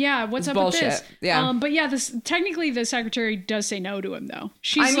 yeah, what's up bullshit. with this? Yeah. But yeah, technically the secretary does say no to him though.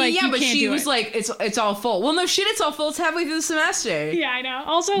 She's but she was like, it's all full. Well, no shit, it's all full. It's halfway through the semester. Yeah, I know.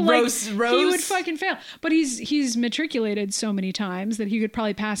 Also, like he would fucking fail. But he's matriculated so many times that he could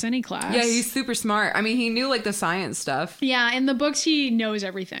probably pass any class. Yeah, he's super smart. I mean, he knew like the science stuff. Yeah, in the books he knows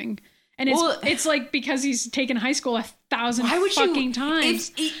everything. And it's like because he's taken high school 1,000 fucking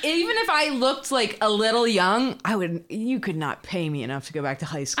times. Even if I looked like a little young, you could not pay me enough to go back to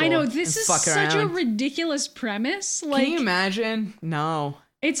high school. I know, this is such a ridiculous premise. Like, can you imagine? No.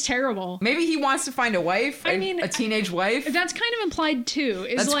 It's terrible. Maybe he wants to find a wife. A teenage wife. That's kind of implied too.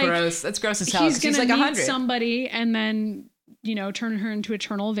 That's like, gross. That's gross as hell. He's gonna like meet 100. somebody and then, turn her into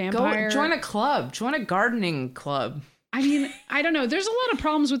eternal vampire. Go join a club. Join a gardening club. I mean, I don't know. There's a lot of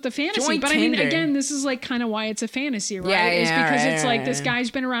problems with the fantasy, Join but Tinder. I mean, again, this is like kind of why it's a fantasy, right? Yeah, it's because it's like right. This guy's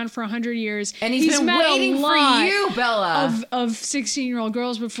been around for 100 years, and he's been met waiting a for lot you, Bella, of 16-year-old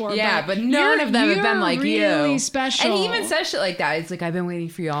girls before. Yeah, but none of them have been like really you. Special. And he even says shit like that. It's like, I've been waiting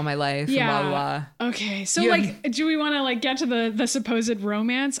for you all my life. Yeah. And blah, blah, blah. Okay, so do we want to get to the supposed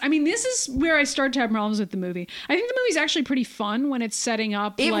romance? I mean, this is where I start to have problems with the movie. I think the movie's actually pretty fun when it's setting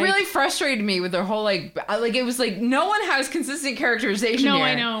up. It really frustrated me with their whole it was like no one has consistent characterization. No, here.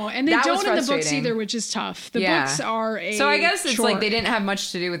 I know, and they don't in the books either, which is tough. The books are so I guess it's short. like they didn't have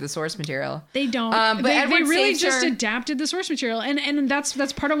much to do with the source material. They don't. But they Edward really saves just her. adapted the source material, and that's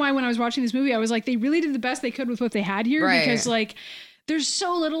part of why when I was watching this movie, I was like, they really did the best they could with what they had here, because there's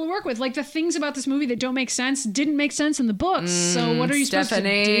so little to work with. Like the things about this movie that don't make sense didn't make sense in the books. So what are you supposed to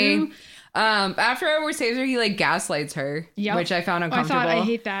do? After Edward saves her, he gaslights her, which I found uncomfortable. I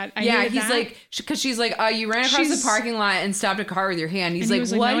hate that. He's like, because she's like, you ran across the parking lot and stopped a car with your hand. He's like,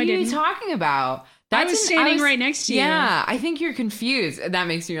 what are you talking about? I was standing right next to you. Yeah, I think you're confused. And that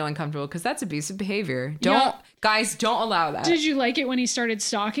makes me real uncomfortable because that's abusive behavior. Guys, don't allow that. Did you like it when he started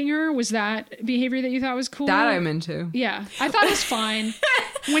stalking her? Was that behavior that you thought was cool? That I'm into. Yeah, I thought it was fine.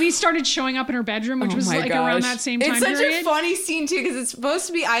 When he started showing up in her bedroom, which was around that same time period. It's such a funny scene too, because it's supposed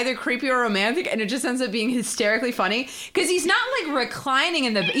to be either creepy or romantic, and it just ends up being hysterically funny. Because he's not reclining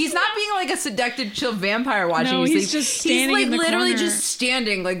in he's not being like a sedated, chill vampire watching. No, he's just standing in the literally corner. just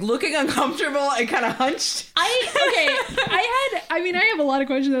standing, looking uncomfortable and kind of hunched. I have a lot of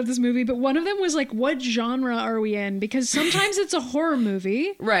questions about this movie, but one of them was what genre are we in? Because sometimes it's a horror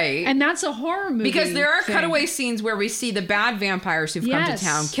movie, right? And that's a horror movie because there are cutaway scenes where we see the bad vampires who've come to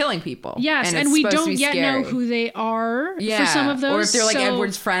town killing people. Yes, and we don't yet know who they are for some of those, or if they're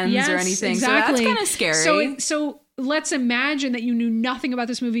Edward's friends or anything. Exactly. So that's kind of scary. So let's imagine that you knew nothing about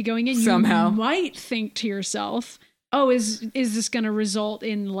this movie going in. Somehow, you might think to yourself, oh, is this going to result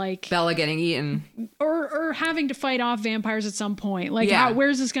in Bella getting eaten or having to fight off vampires at some point?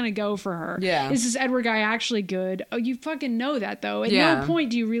 Where's this going to go for her? Yeah. Is this Edward guy actually good? Oh, you fucking know that though. At no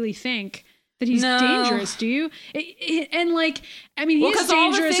point do you really think that he's dangerous, do you? He's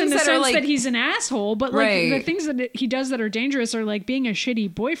dangerous in the sense that he's an asshole, but the things that he does that are dangerous are being a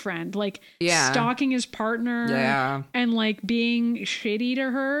shitty boyfriend, stalking his partner, and being shitty to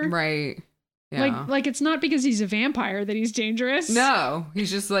her, right? Yeah. It's not because he's a vampire that he's dangerous. No,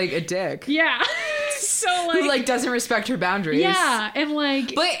 he's just a dick. Yeah. So who doesn't respect her boundaries. Yeah, and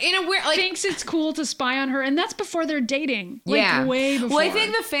but in a weird thinks it's cool to spy on her, and that's before they're dating. Way before. Well, I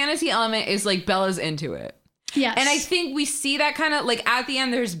think the fantasy element is Bella's into it. Yes. And I think we see that kind of at the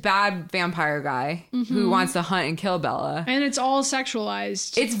end there's bad vampire guy who wants to hunt and kill Bella. And it's all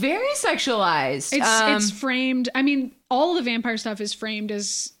sexualized. It's very sexualized. It's framed. I mean, all the vampire stuff is framed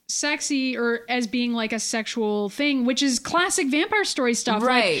as sexy or as being a sexual thing, which is classic vampire story stuff.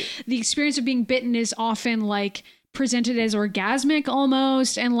 Right. The experience of being bitten is often presented as orgasmic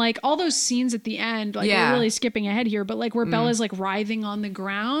almost, and all those scenes at the end, we're really skipping ahead here, but where Bella's writhing on the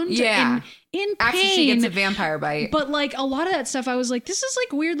ground. Yeah. In pain. After she gets a vampire bite. But a lot of that stuff, I was this is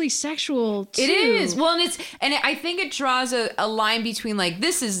weirdly sexual too. It is. Well, I think it draws a line between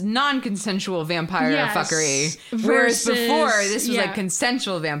this is non-consensual vampire fuckery. Whereas before this was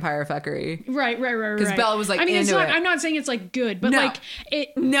consensual vampire fuckery. Right. Because Bella was into it's not, it. I'm not saying it's good, but no.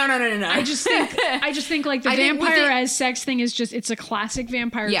 No. I just think the vampire as sex thing is just, it's a classic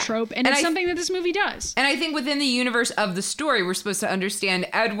vampire trope, and it's something that this movie does. And I think within the universe of the story, we're supposed to understand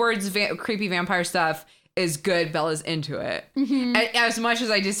Edward's creepy vampire stuff is good. Bella's into it. As much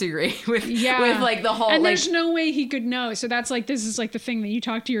as I disagree with the whole. And there's no way he could know. So that's this is the thing that you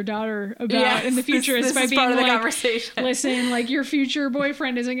talk to your daughter about in the future. This by is being part of the conversation. Listen, your future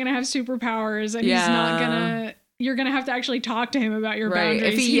boyfriend isn't going to have superpowers, and he's not gonna. You're gonna have to actually talk to him about your boundaries.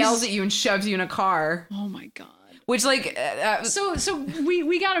 If he yells at you and shoves you in a car. Oh my God. Which so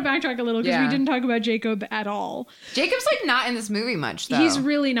we gotta backtrack a little because we didn't talk about Jacob at all. Jacob's not in this movie much though. He's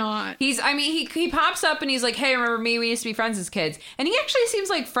really not. He pops up and he's like, hey, remember me? We used to be friends as kids. And he actually seems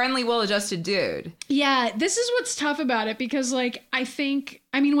like friendly, well-adjusted dude. Yeah, this is what's tough about it because I think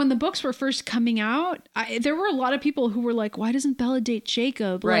when the books were first coming out, there were a lot of people who were like, why doesn't Bella date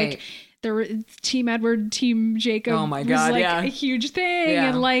Jacob? Right. There were Team Edward, Team Jacob. Oh my God, was a huge thing.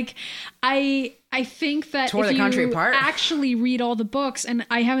 Yeah. And I think that tore if the country you apart. Actually read all the books, and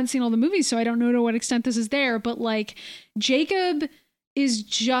I haven't seen all the movies, so I don't know to what extent this is there, but Jacob is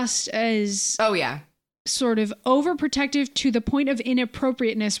just as sort of overprotective to the point of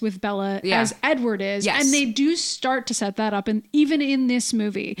inappropriateness with Bella as Edward is. Yes. And they do start to set that up, and even in this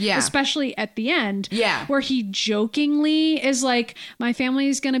movie, especially at the end, where he jokingly is like, my family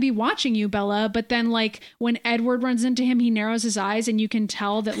is going to be watching you, Bella. But then like when Edward runs into him, he narrows his eyes and you can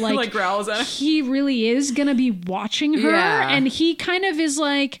tell that like, growls at him. He really is going to be watching her. And he kind of is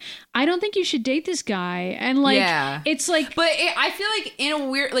like, I don't think you should date this guy. And like, it's like, but I feel like in a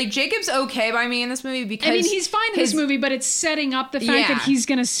weird, like Jacob's okay by me in this movie because I mean, he's fine in this movie, but it's setting up the fact that he's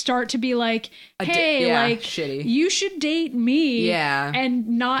going to start to be like, hey, like, shitty. You should date me and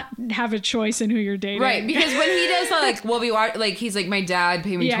not have a choice in who you're dating. Right, because when he does that, like, we'll be like, he's like, my dad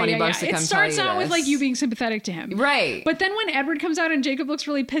paid me $20 to come tell you this. It starts out with, like, you being sympathetic to him. Right. But then when Edward comes out and Jacob looks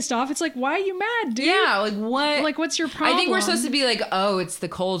really pissed off, it's like, why are you mad, dude? Yeah, like, what? Like, what's your problem? I think we're supposed to be like, oh, it's the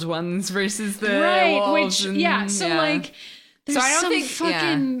cold ones versus the wolves. Like... There's some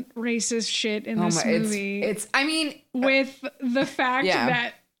fucking racist shit in this movie. It's I mean, with the fact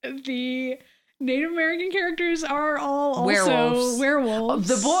that the Native American characters are all also werewolves.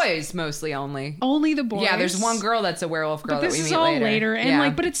 The boys mostly only. Only the boys. Yeah, there's one girl that's a werewolf girl that we meet later. This is all later. And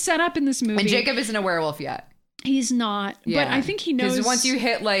like, but it's set up in this movie. And Jacob isn't a werewolf yet. He's not, but I think he knows. Because once you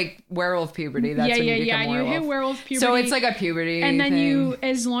hit like werewolf puberty, that's when you become werewolf. You hit werewolf puberty. So it's like a puberty and then thing. you,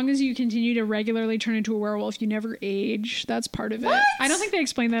 as long as you continue to regularly turn into a werewolf, you never age. That's part of it. I don't think they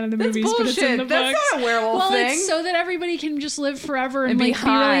explain that in the movies, bullshit. But it's in the books. That's not a werewolf thing. It's so that everybody can just live forever and like be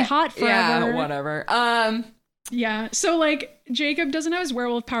really hot forever. Yeah, whatever. Yeah. So like Jacob doesn't have his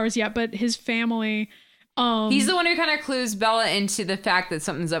werewolf powers yet, but his family. He's the one who kind of clues Bella into the fact that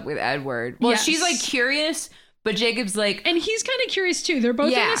something's up with Edward. Well, she's like curious. But Jacob's like... And he's kind of curious, too. They're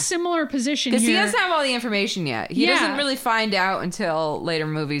both in a similar position here. Because he doesn't have all the information yet. He doesn't really find out until later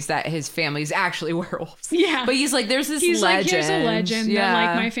movies that his family's actually werewolves. Yeah. But he's like, there's this legend. Like, here's a legend that,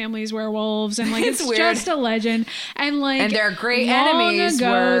 like, my family's werewolves. And, like, it's just a legend. And, like... And their great enemies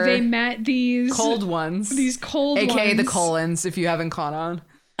were... they met these... Cold ones. These cold ones. AKA the Colons, if you haven't caught on.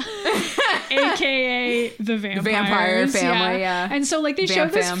 AKA the vampire family, And so, like, they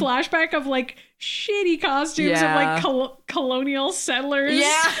showed this flashback of, like... shitty costumes of like colonial settlers.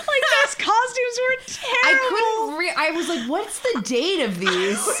 Yeah, like those costumes were terrible. I was like, what's the date of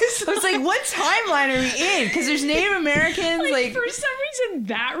these? I was like, what timeline are we in? Because there's Native Americans. Like for some reason,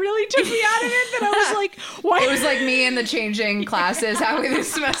 that really took me out of it. That I was like, why? It was like me and the changing classes halfway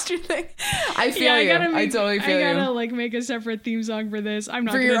this semester thing. I feel you. I totally feel you. I gotta like make a separate theme song for this. I'm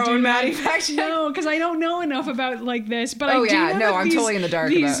not for gonna your do own that. Maddie fact. No, because I don't know enough about like this. But I do know I'm totally in the dark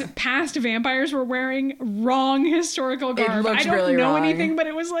these about. Past vampires were wearing wrong historical garb. I don't really know wrong. anything, but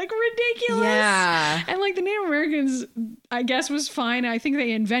it was like ridiculous. Yeah. And like the Native Americans, I guess, was fine. I think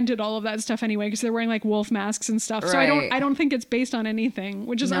they invented all of that stuff anyway because they're wearing like wolf masks and stuff. So I don't think it's based on anything,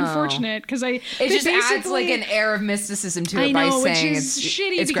 which is unfortunate because it just adds like an air of mysticism to it by saying which is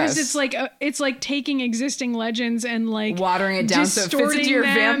shitty because it's like taking existing legends and like watering it down so it fits into your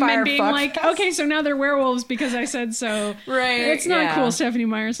vampire and being like, okay, so now they're werewolves because I said so. Right. It's not cool, Stephanie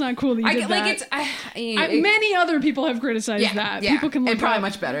Meyer. It's not cool that you did that. Many other people have criticized that. People can look and probably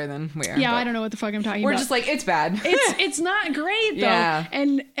much better than we are. Yeah, I don't know what the fuck I'm talking about. We're just like, it's bad. It's not great though. Yeah.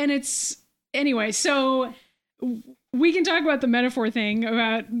 And it's anyway, so we can talk about the metaphor thing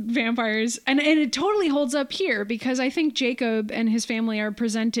about vampires and it totally holds up here because I think Jacob and his family are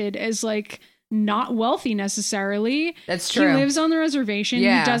presented as like not wealthy necessarily. That's true. He lives on the reservation. He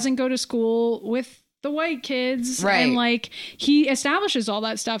doesn't go to school with the white kids. Right. And like he establishes all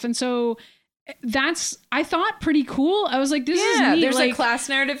that stuff. And so that's, I thought, pretty cool. I was like, this is neat. There's like, a class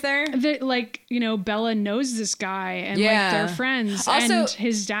narrative there. That, like, you know, Bella knows this guy and like they're friends. Also, and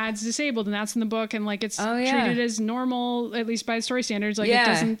his dad's disabled and that's in the book. And like it's treated as normal, at least by story standards. Like it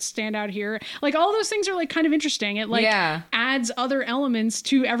doesn't stand out here. Like all those things are like kind of interesting. It like adds other elements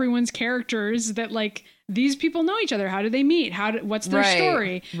to everyone's characters that like these people know each other. How do they meet? What's their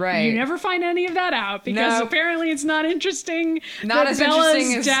story? Right. You never find any of that out because apparently it's not interesting. Not as Bella's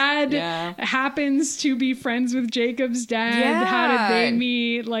interesting as dad happens to be friends with Jacob's dad. Yeah. How did they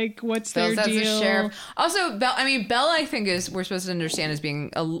meet? Like, what's their deal? Also, Bella, I think we're supposed to understand as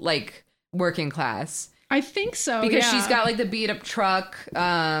being a like working class. I think so because she's got like the beat up truck.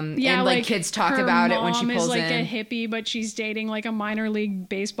 And like kids talk about it when she pulls in. Her mom is like a hippie, but she's dating like a minor league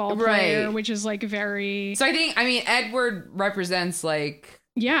baseball player, which is like very. So I mean, Edward represents like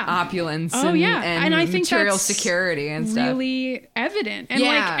opulence. And I think material security and stuff. Really evident.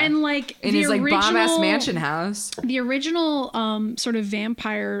 And like in his like bomb ass mansion house. The original sort of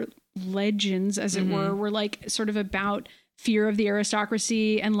vampire legends, as it were like sort of about fear of the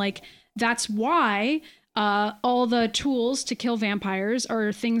aristocracy and like that's why. All the tools to kill vampires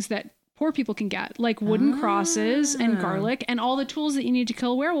are things that poor people can get, like wooden crosses and garlic, and all the tools that you need to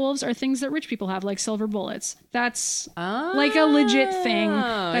kill werewolves are things that rich people have, like silver bullets. That's like a legit thing.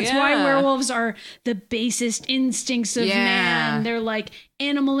 That's why werewolves are the basest instincts of man. They're like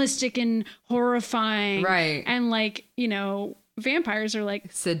animalistic and horrifying. Right. And like, you know, vampires are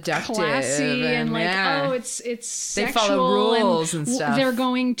like seductive classy and like it's they sexual, follow rules and stuff. They're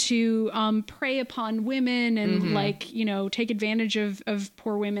going to prey upon women and like, you know, take advantage of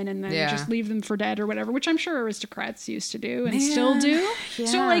poor women and then just leave them for dead or whatever, which I'm sure aristocrats used to do and still do.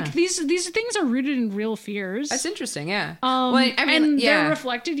 So like these things are rooted in real fears. That's interesting. Well, I mean, they're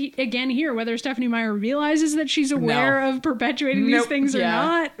reflected again here, whether Stephenie Meyer realizes that she's aware of perpetuating these things or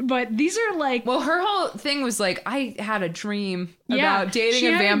not. But these are like, well, her whole thing was like, I had a dream about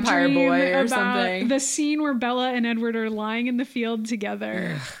dating a vampire boy or something. The scene where Bella and Edward are lying in the field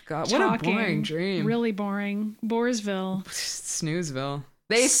together. God, what a boring dream. Really boring. Boresville. Snoozeville.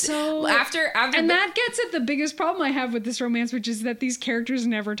 After that gets at the biggest problem I have with this romance, which is that these characters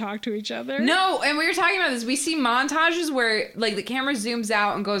never talk to each other. No, and we were talking about this. We see montages where like the camera zooms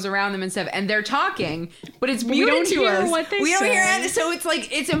out and goes around them and stuff, and they're talking, but it's muted to us. We don't hear it, so it's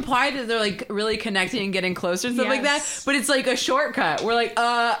like it's implied that they're like really connecting and getting closer and stuff like that. But it's like a shortcut. We're like,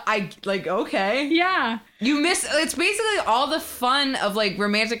 okay, yeah. You miss. It's basically all the fun of like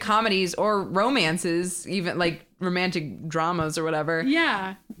romantic comedies or romances, even like romantic dramas or whatever.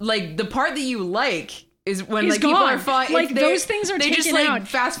 Yeah. Like the part that you like is when like gone. people are falling. Like those things are taken just, like, out,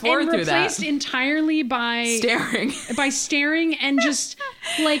 fast forward and through that. replaced entirely by staring and just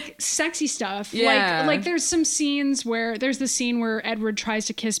like sexy stuff. Yeah. Like there's some scenes where there's the scene where Edward tries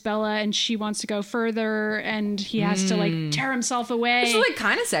to kiss Bella and she wants to go further and he has to like tear himself away. It's like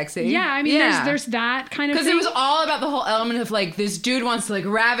kind of sexy. Yeah, I mean there's that kind of thing. Because it was all about the whole element of like this dude wants to like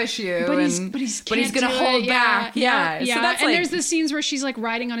ravish you, but he's gonna hold back. Yeah. So that's and there's the scenes where she's like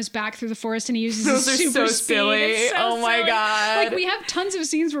riding on his back through the forest and he uses those his are super so speed. silly. It's so oh my silly. God. Like we have tons of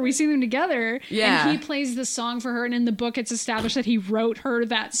scenes where we see them together. Yeah. And he plays the song for her, and in the book it's established that he wrote her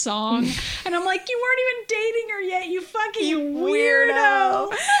that song. And I'm like, you weren't even dating her yet, you fucking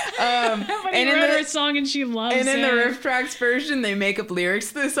weirdo. But he wrote her a song and she loves it. And in the Riff Tracks version, they make up lyrics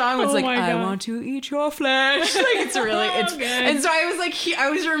to the song. It's like, I want to eat your flesh. Like it's really, it's good. And so I was like, I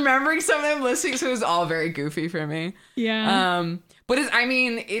was remembering some of them listening, so it was all very goofy for me. Yeah. But it's, I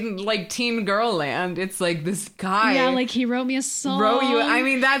mean, in like teen girl land, it's like this guy. Yeah, like he wrote me a song. I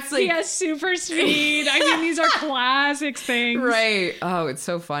mean, that's like. He has super speed. I mean, these are classic things. Right. Oh, it's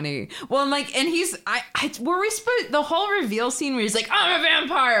so funny. Well, and like, and he's, were we supposed, the whole reveal scene where he's like, I'm a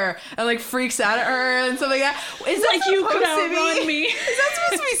vampire, and like freaks out at her and stuff like that. Is that like you could outrun me? Is that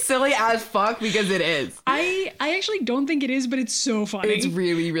supposed to be silly as fuck? Because it is. I actually don't think it is, but it's so funny. It's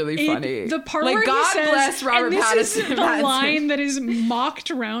really, really funny. The part like, where God he says, bless Robert and this Pattinson. Is the line that is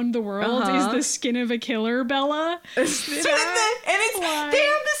mocked around the world is the skin of a killer, Bella. They have the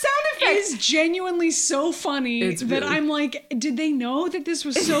sound effect. It is genuinely so funny that I'm like, did they know that this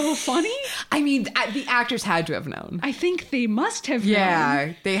was so funny? I mean, the actors had to have known. I think they must have known.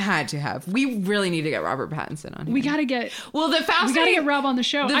 Yeah, they had to have. We really need to get Robert Pattinson on here. We gotta get Rob on the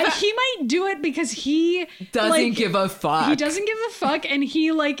show. He might do it because he doesn't give a fuck. He doesn't give a fuck, and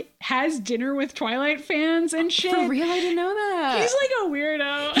he like has dinner with Twilight fans and shit. For real, I didn't know that. He's like a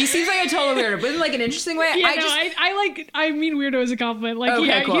weirdo. He seems like a total weirdo, but in like an interesting way. Yeah, I mean weirdo as a compliment. Like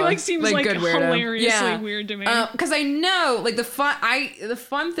cool. he like seems like good weirdo. Hilariously weird to me. Because I know like the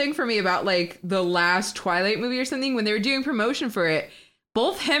fun thing for me about like the last Twilight movie or something, when they were doing promotion for it,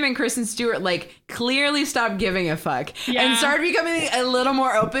 both him and Kristen Stewart like clearly stopped giving a fuck and started becoming a little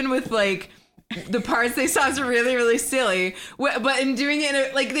more open with like the parts they saw as really, really silly. But in doing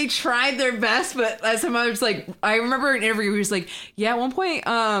it, like they tried their best, but as some others, like I remember an interview where he was like, yeah, at one point,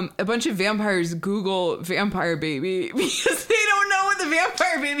 a bunch of vampires Google vampire baby because they don't know what the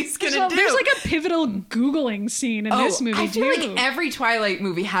vampire baby's gonna do. There's like a pivotal Googling scene in this movie, I feel too. like every Twilight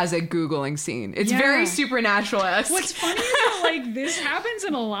movie has a Googling scene. It's very Supernatural-esque. What's funny is that like this happens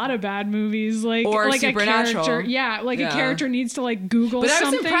in a lot of bad movies, like Supernatural. A character needs to like Google something. But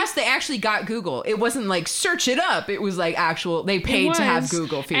I was impressed they actually got Google. It wasn't like search it up. It was like actual. They paid to have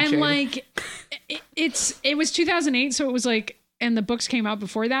Google featured. And like, it was 2008, so it was like, and the books came out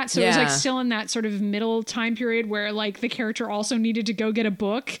before that, so it was like still in that sort of middle time period where like the character also needed to go get a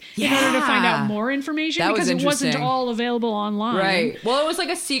book in order to find out more information because it wasn't all available online. Right. Well, it was like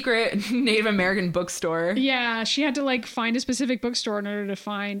a secret Native American bookstore. Yeah, she had to like find a specific bookstore in order to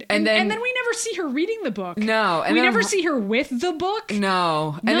find. And then we never see her reading the book. No, and we never see her with the book.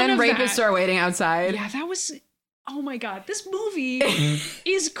 No, and then rapists are waiting outside. Yeah, that was. Oh my God, this movie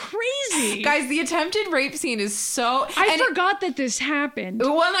is crazy. crazy. Guys, the attempted rape scene is so... I forgot that this happened.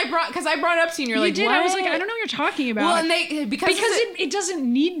 Well, I brought it up to you and you're like, did. what? I was like, I don't know what you're talking about. Well, and because it doesn't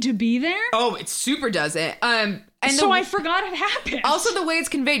need to be there. Oh, it super doesn't. And so I forgot it happened. Also, the way it's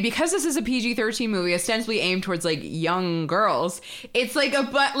conveyed, because this is a PG-13 movie, ostensibly aimed towards like young girls. It's like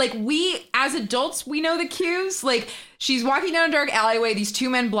we as adults, we know the cues. Like, she's walking down a dark alleyway. These two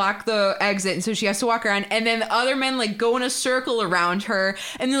men block the exit, and so she has to walk around. And then the other men like go in a circle around her,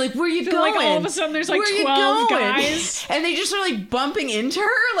 and they're like, "Where are you going?" Like all of a sudden, there's like 12 guys, and they just are like bumping into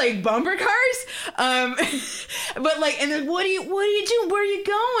her like bumper cars. But like, and then what are you doing? Where are you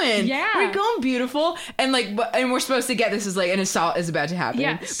going? Yeah, where are you going, beautiful? And like, and we're supposed to get this as like an assault is about to happen.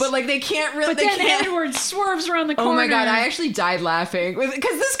 Yes, but like they can't really. But then Edward swerves around the corner. Oh my god, I actually died laughing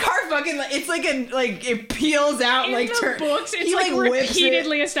because this car fucking it's like it peels out in like the books. It's like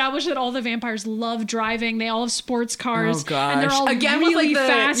repeatedly established that all the vampires love driving. They all have sports cars. Oh gosh, and they're all again really with like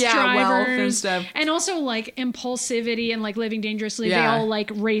fast drivers wealth and stuff, and also like impulsivity and like living dangerously. They all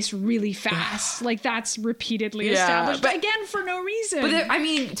like race really fast. Like that's repeatedly established, but again for no reason. But I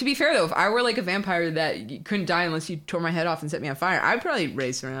mean, to be fair though, if I were like a vampire that couldn't die unless you tore my head off and set me on fire, I'd probably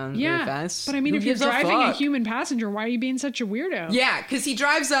race around really fast. But I mean, if you're driving a human passenger, why are you being such a weirdo? Yeah, because he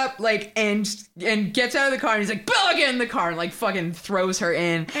drives up like and gets out of the car and he's like, Bella, get in the car, and like fucking throws her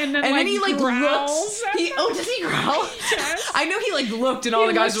in. And then he like looks. Does he growl? Yes. I know he like looked and all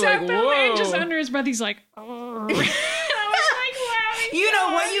the guys were like, whoa. And just under his breath, he's like, oh. You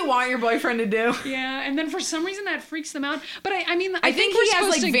know what you want your boyfriend to do. Yeah, and then for some reason that freaks them out. But I mean, I think he has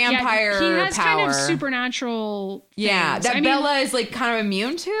like vampire power. He has kind of supernatural things. That Bella is like kind of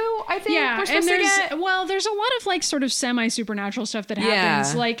immune to, I think. Yeah, and there's a lot of like sort of semi-supernatural stuff that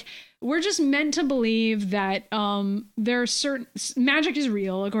happens. Like, we're just meant to believe that there are certain magic is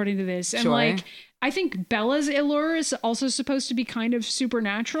real according to this, and like I think Bella's allure is also supposed to be kind of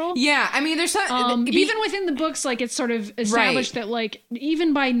supernatural. Yeah, I mean, there's some even within the books, like it's sort of established that like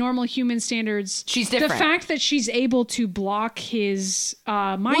even by normal human standards, she's different. The fact that she's able to block his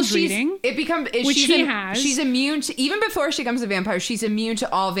mind reading, she's immune to, even before she becomes a vampire. She's immune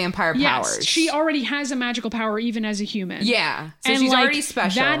to all vampire powers. She already has a magical power even as a human. Yeah, so and she's like, already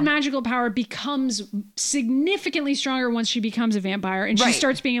special. That magical power becomes significantly stronger once she becomes a vampire, and she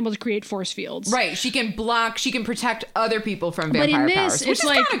starts being able to create force fields. Right. She can protect other people from vampire powers, which is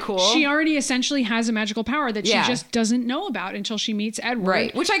like kind of cool. She already essentially has a magical power that she just doesn't know about until she meets Edward.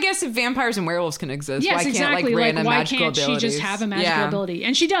 Right. Which I guess if vampires and werewolves can exist, yes, why exactly. can't like why can't she just have a magical ability?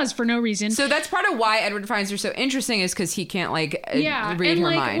 And she does for no reason. So that's part of why Edward finds her so interesting, is because he can't read her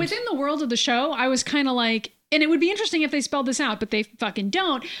mind. Within the world of the show, I was kind of like, and it would be interesting if they spelled this out, but they fucking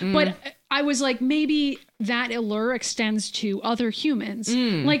don't. But I was like, maybe that allure extends to other humans.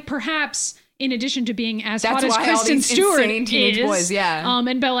 Like perhaps in addition to being as hot as Kristen Stewart is, boys,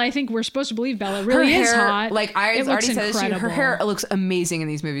 and Bella, I think we're supposed to believe Bella really is hot. Like I already said this to you, her hair looks amazing in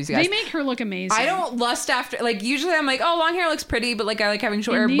these movies, guys. They make her look amazing. I don't lust after, like usually I'm like, oh, long hair looks pretty, but like I like having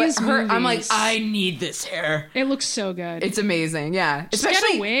short hair. But her, I'm like, I need this hair. It looks so good. It's amazing, yeah. Just get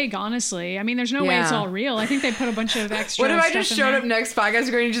a wig, honestly. I mean, there's no way it's all real. I think they put a bunch of extra. What if I just showed up next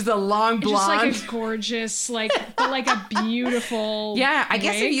podcast wearing just a long blonde, just like a gorgeous, like a beautiful. Yeah, I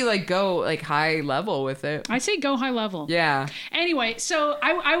guess wig. if you like go like high level with it. I say go high level. Yeah. Anyway, so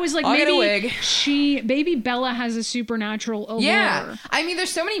I was like, I'll get a wig. Baby Bella has a supernatural allure. Yeah. I mean,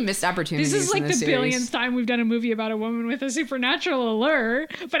 there's so many missed opportunities. This is like in the series. billionth time we've done a movie about a woman with a supernatural allure.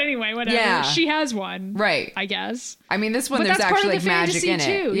 But anyway, whatever. Yeah. She has one. Right. I guess. I mean, this one, but there's that's actually part of the like magic in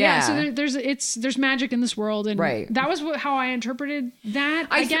too. it. Yeah. So there's magic in this world, and that was how I interpreted that.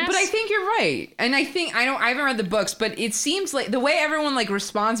 I guess. But I think you're right, and I haven't read the books, but it seems like the way everyone like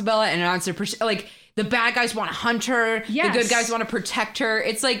responds to Bella and wants to like. The bad guys want to hunt her. Yes. The good guys want to protect her.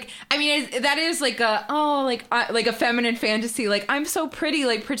 It's like, I mean, that is like a feminine fantasy. Like, I'm so pretty,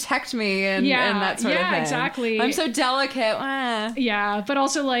 like protect me and that sort of thing. Yeah, exactly. I'm so delicate. Yeah, but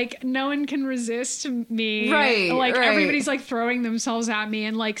also like no one can resist me. Right. Like everybody's like throwing themselves at me,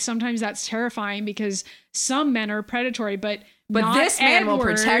 and like sometimes that's terrifying because some men are predatory, but this man will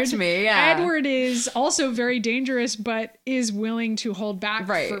protect me. Yeah. Edward is also very dangerous, but is willing to hold back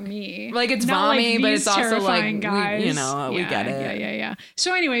for me. Like it's vommy, but it's also like, guys. We get it. Yeah.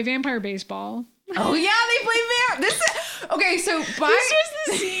 So anyway, vampire baseball. Oh yeah, they play okay, so this was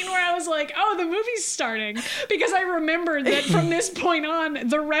the scene where I was like, oh, the movie's starting, because I remembered that from this point on,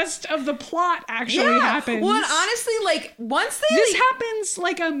 the rest of the plot actually happens. Well, and honestly, like once this happens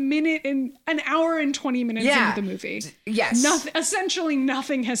like an hour and 20 minutes into the movie. Yes, essentially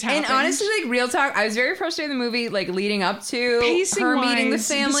nothing has happened. And honestly, like real talk, I was very frustrated in the movie, like leading up to her meeting the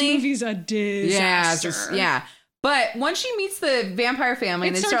family. This movie's a disaster. Yeah. But once she meets the vampire family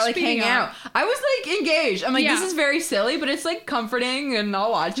and they start like hanging out, I was like engaged. I'm like, this is very silly, but it's like comforting and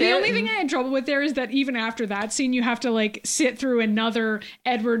I'll watch it. The only thing I had trouble with there is that even after that scene, you have to like sit through another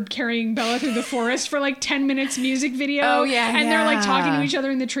Edward carrying Bella through the forest for like 10 minutes music video. Oh, yeah. And they're like talking to each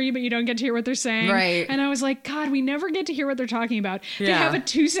other in the tree, but you don't get to hear what they're saying. Right. And I was like, God, we never get to hear what they're talking about. They have a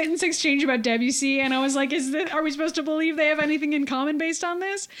 2-sentence exchange about Debussy. And I was like, are we supposed to believe they have anything in common based on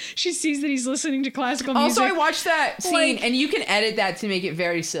this? She sees that he's listening to classical music. Also, I watched that scene and you can edit that to make it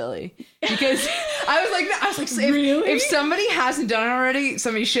very silly because I was like, if somebody hasn't done it already,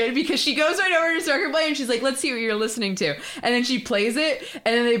 somebody should, because she goes right over to Circuit Play and she's like, let's see what you're listening to. And then she plays it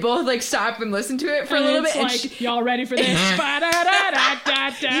and then they both like stop and listen to it for a little bit. Like, y'all ready for this? You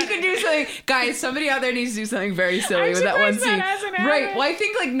can do something. Guys, somebody out there needs to do something very silly with that one scene. Right. Well, I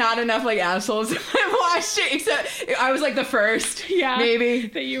think like not enough like assholes have watched it, except I was like the first. Yeah. Maybe.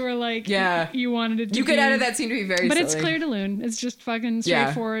 That you were like, you wanted it to You could edit that scene to be very silly. But it's Claire de Lune. It's just fucking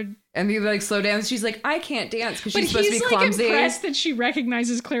straightforward. And they like slow dance. She's like, I can't dance because she's supposed to be clumsy. But he's like impressed that she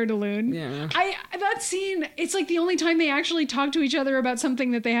recognizes Claire de Lune. Yeah. That scene, it's like the only time they actually talk to each other about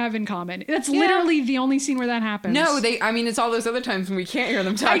something that they have in common. That's literally the only scene where that happens. No, it's all those other times when we can't hear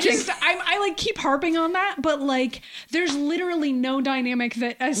them talking. I like keep harping on that, but like there's literally no dynamic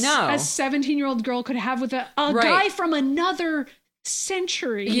that a 17-year-old girl could have with a guy from another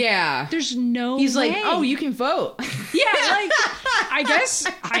century. Yeah. There's no He's way. like, oh, you can vote. Yeah, like, I guess,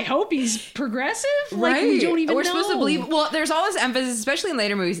 I hope he's progressive. Like, right. We don't even know. We're supposed to believe, well, there's all this emphasis, especially in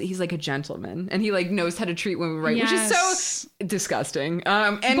later movies, he's like a gentleman, and he like knows how to treat women right, which is so disgusting.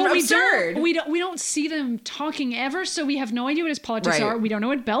 And but absurd. We don't see them talking ever, so we have no idea what his politics are. We don't know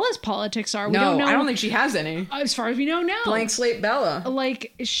what Bella's politics are. We don't know. I don't think she has any. As far as we know now. Blank slate Bella.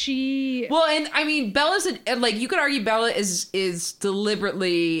 Like, she... Well, and I mean, Bella's, like, you could argue Bella is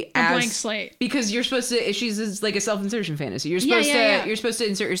deliberately a blank slate, because you're supposed to, she's like a self-insertion fantasy. You're supposed to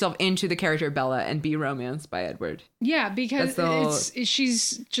insert yourself into the character of Bella and be romanced by Edward. Yeah, because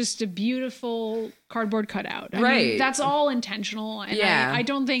she's just a beautiful cardboard cutout. I mean, that's all intentional. And I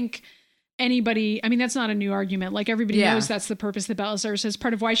don't think anybody, I mean, that's not a new argument. Like, everybody knows that's the purpose that Bella serves as,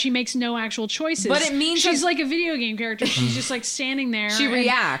 part of why she makes no actual choices. But it means she's like a video game character. She's just like standing there. She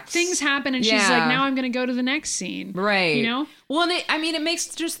reacts. Things happen and she's like, now I'm going to go to the next scene. Right. You know? Well, and it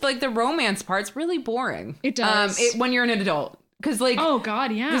makes just like the romance parts really boring. It does. When you're an adult. Because like, oh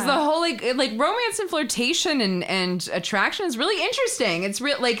god, yeah, because the whole like romance and flirtation and attraction is really interesting. It's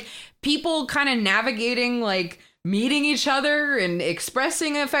real, like, people kind of navigating like meeting each other and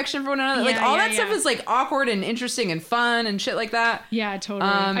expressing affection for one another. Like, all that stuff is like awkward and interesting and fun and shit like that. Yeah, totally.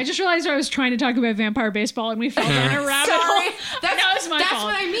 I just realized I was trying to talk about vampire baseball and we fell down a rabbit hole. That's my fault.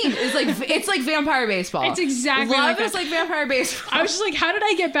 What I mean. It's like vampire baseball. It's exactly Love is like vampire baseball. I was just like, how did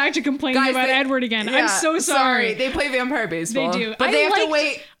I get back to complaining about Edward again? I'm so sorry. They play vampire baseball. They do. But they have to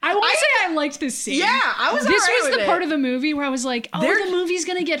wait. I want to say I liked this scene. Yeah, I was. This was the part of the movie where I was like, oh, the movie's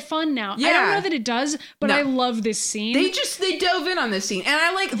gonna get fun now. Yeah. I don't know that it does, but I love this scene. They dove in on this scene, and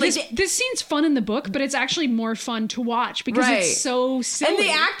I like this scene's fun in the book, but it's actually more fun to watch because it's so silly. And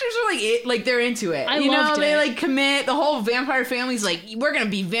the actors are like they're into it. I loved it. They like commit. The whole vampire family's like, we're gonna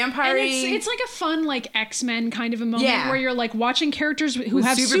be vampire. And it's like a fun like X-Men kind of a moment where you're like watching characters who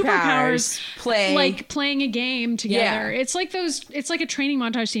have superpowers play like playing a game together. It's like it's like a training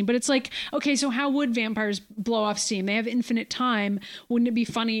montage scene, but it's like, okay, so how would vampires blow off steam? They have infinite time. Wouldn't it be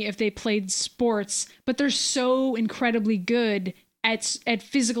funny if they played sports? But they're so incredibly good at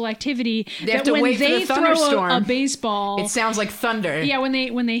physical activity that when they throw a baseball, it sounds like thunder. Yeah, when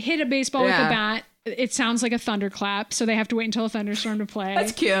they hit a baseball with a bat, it sounds like a thunderclap, so they have to wait until a thunderstorm to play.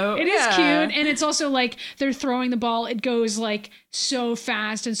 That's cute. It is cute, and it's also like they're throwing the ball. It goes like so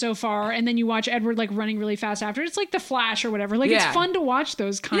fast and so far, and then you watch Edward like running really fast after. It's like the Flash or whatever. Like it's fun to watch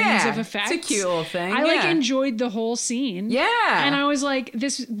those kinds of effects. It's a cute little thing. I like enjoyed the whole scene. Yeah, and I was like,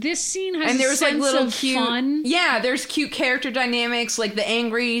 this scene has a sense of cute fun. Yeah, there's cute character dynamics. Like the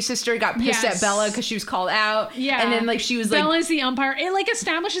angry sister got pissed at Bella because she was called out. Yeah, and then like she was like, Bella's the umpire. It like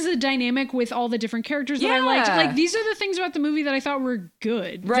establishes a dynamic with all the different characters that I liked. Like, these are the things about the movie that I thought were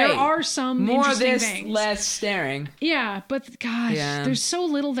good. Right. There are some more interesting of this, things. less staring. Yeah, but gosh, there's so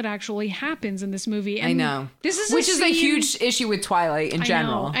little that actually happens in this movie. And I know. This is which is a huge issue with Twilight in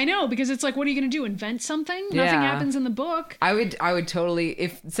general. I know, because it's like, what are you going to do? Invent something? Nothing happens in the book. I would totally,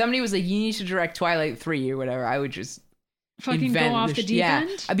 if somebody was like, you need to direct Twilight 3 or whatever, I would just fucking go off the deep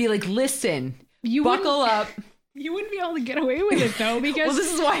end. I'd be like, listen, buckle up. You wouldn't be able to get away with it though, because well,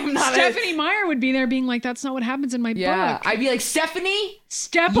 this is why I'm not. Stephenie Meyer would be there being like, "That's not what happens in my book." I'd be like, Stephanie,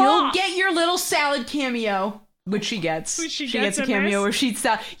 step you'll off. Get your little salad cameo. Which she gets. She gets a cameo this. where she's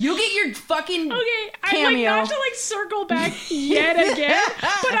you'll get your fucking cameo. cameo. I not to circle back yet again,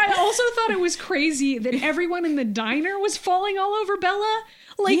 but I also thought it was crazy that everyone in the diner was falling all over Bella.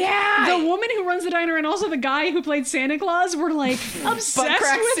 Like, the woman who runs the diner and also the guy who played Santa Claus were like obsessed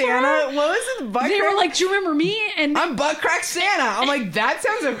with Santa. her. What was it? Butt They crack? were like, "Do you remember me?" And I'm butt crack Santa. I'm like, that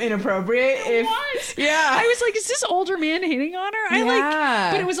sounds inappropriate. It was. Yeah. I was like, is this older man hitting on her?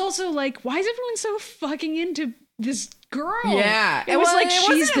 Yeah. But it was also like, why is everyone so fucking into this girl? Yeah. It was like,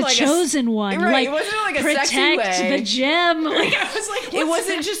 she's the chosen one. Right. Like, It wasn't like a protect sexy way. the gem. Like, I was like, it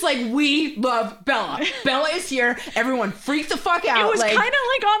wasn't just like, we love Bella. Bella is here. Everyone freak the fuck out. It was kind of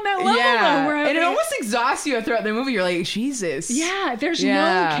like on that level though. Where and it almost exhausts you throughout the movie. You're like, Jesus. Yeah, there's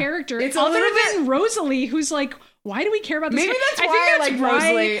no character. It's other a than Rosalie, who's like, why do we care about this? Maybe that's why I like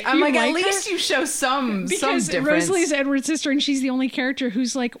Rosalie. I'm like, at least you show some difference. Because Rosalie's Edward's sister, and she's the only character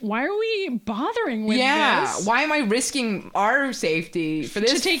who's like, why are we bothering with this? Why am I risking our safety for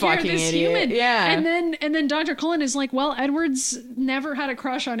this to take fucking care of this idiot? human? Yeah. And then Dr. Cullen is like, well, Edward's never had a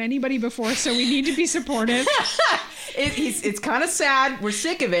crush on anybody before, so we need to be supportive. It's kind of sad. We're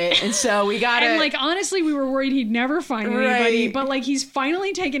sick of it, and so we gotta. And like, honestly, we were worried he'd never find anybody, but like, he's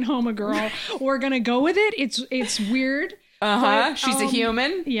finally taken home a girl. We're gonna go with it. It's weird. But, she's a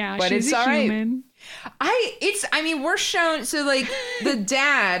human. Yeah, but she's it's a all right. human. We're shown, so like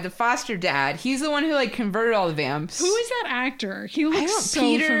the foster dad, he's the one who like converted all the vamps. Who is that actor? He looks so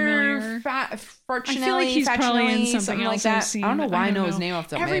Peter familiar. I feel like he's probably in something else like that. I've seen. I don't know why I know his name off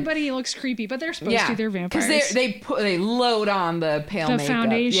the top of my head. Everybody looks creepy, but they're supposed to. They're vampires. Because they load on the pale makeup.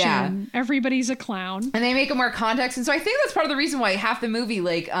 Foundation. Yeah. Everybody's a clown. And they make him wear contacts. And so I think that's part of the reason why half the movie,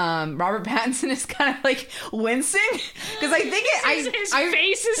 like, Robert Pattinson is kind of like wincing. Because I think his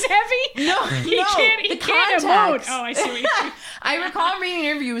face is heavy. No, he can't emote. Oh, I see what you mean. I recall reading an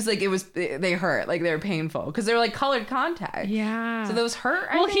interview, it was they hurt, like they were painful because they were like colored contacts. Yeah. So those hurt.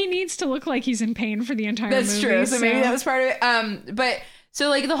 Well, he needs to look like he's in pain for the entire movie. That's true. So maybe that was part of it. But so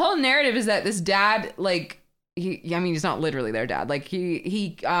like the whole narrative is that this dad, like, he's not literally their dad. Like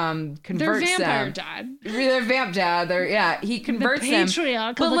he converts them. Their vampire dad. Their vamp dad. He converts them. The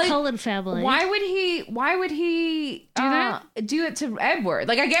patriarch of the Cullen family. Why would he do that? Do it to Edward?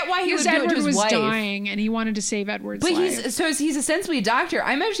 Like, I get why he would do it to his wife. Edward was dying and he wanted to save Edward's life. But he's essentially a doctor.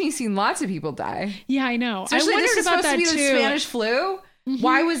 I imagine he's seen lots of people die. Yeah, I know. Especially I wondered about that too. The Spanish flu.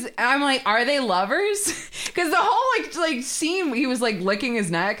 Mm-hmm. I'm like, are they lovers? Because the whole like scene, he was like licking his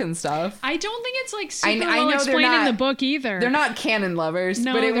neck and stuff. I don't think it's like super well explained in the book either. They're not canon lovers,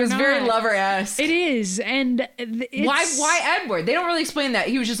 no, but it was very lover-esque. It is, and why Edward? They don't really explain that.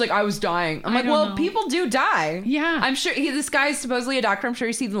 He was just like, I was dying. I'm like, well, people do die. Yeah, I'm sure this guy's supposedly a doctor. I'm sure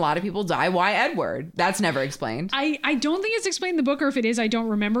he's seen a lot of people die. Why Edward? That's never explained. I don't think it's explained in the book, or if it is, I don't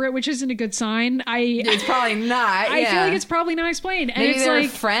remember it, which isn't a good sign. It's probably not. I feel like it's probably not explained. And Maybe it's they're like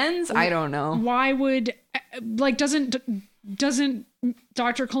friends. I don't know. Why would doesn't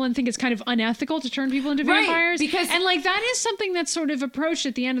Dr. Cullen think it's kind of unethical to turn people into vampires? Because and like that is something that's sort of approached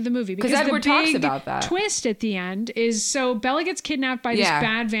at the end of the movie. Because Edward the big talks about that. twist at the end is so Bella gets kidnapped by this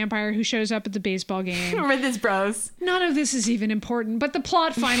bad vampire who shows up at the baseball game. With his bros. None of this is even important, but the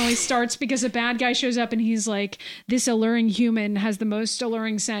plot finally starts because a bad guy shows up and he's like, this alluring human has the most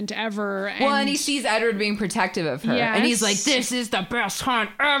alluring scent ever. And he sees Edward being protective of her. Yes. And he's like, this is the best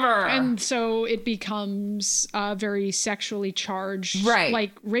hunt ever. And so it becomes a very sexually charged,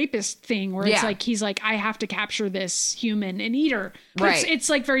 like rapist thing where it's like, he's like, I have to capture this human and eat her. But it's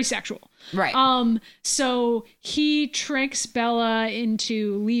like very sexual. Right. So he tricks Bella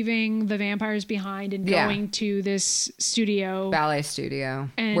into leaving the vampires behind and going to this ballet studio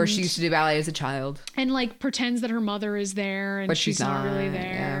where she used to do ballet as a child, and like pretends that her mother is there, and but she's not really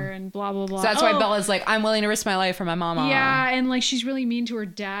there, and blah blah blah. So that's why Bella's like, I'm willing to risk my life for my mama. Yeah, and like she's really mean to her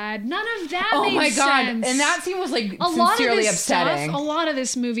dad. None of that. Oh made my god! sense. And that scene was like a sincerely upsetting. A lot of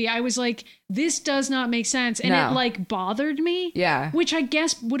this movie, I was like, this does not make sense, and it like bothered me. Yeah, which I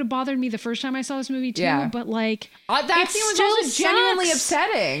guess would have bothered me the first time I saw this movie too. Yeah. But like that scene was also genuinely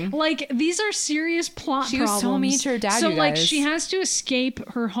upsetting. Like these are serious plot problems. She was so mean to her dad. So like she has to escape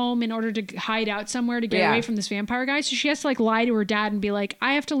her home in order to hide out somewhere to get away from this vampire guy. So she has to like lie to her dad and be like,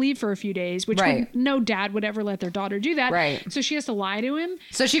 I have to leave for a few days, which no dad would ever let their daughter do that. Right. So she has to lie to him.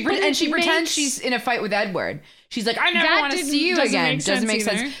 So she pretends she's in a fight with Edward. She's like, I never want to see you again. Doesn't make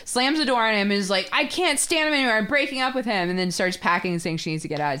sense. Slams the door on him and is like, I can't stand him anymore. I'm breaking up with him. And then starts packing and saying she needs to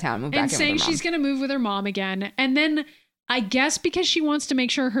get out of town. Move back in with her mom. And saying she's going to move with her mom again. And then I guess because she wants to make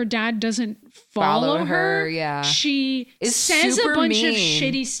sure her dad doesn't follow her. Yeah. She Is says a super bunch of mean.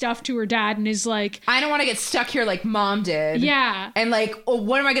 shitty stuff to her dad and is like, I don't want to get stuck here like mom did. yeah. And like, oh,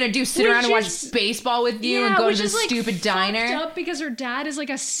 what am I going to do? Sit Which around and watch is- baseball with you and go to this stupid diner? Up because her dad is like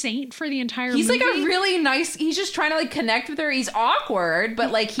a saint for the entire He's movie. like a really nice, he's just trying to like connect with her. He's awkward,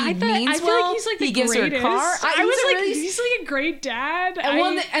 but like he I means feel well. like he's like the he gives greatest. her a car. I was like, he's like a great dad.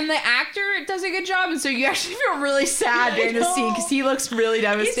 And the actor does a good job, and so you actually feel really sad during the scene because he looks really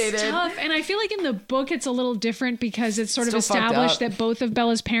devastated. It's tough, and I feel like in the book it's a little different because it's sort of Still fucked established up. that both of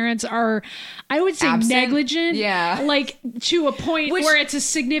Bella's parents are, I would say, Absent? negligent. Yeah. like to a point Which- where it's a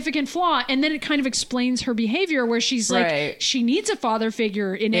significant flaw, and then it kind of explains her behavior, where she's like, Right. she needs a father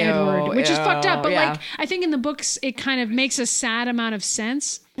figure in Edward, which is fucked up. But yeah. like, I think in the books it kind of makes a sad amount of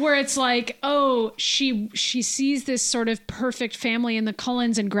sense. Where it's like, oh, she sees this sort of perfect family in the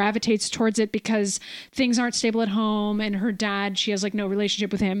Cullens and gravitates towards it because things aren't stable at home, and her dad, she has like no relationship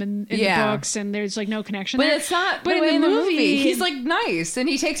with him in the books, and there's like no connection But there. it's not. But the way in the movie, he's like nice, and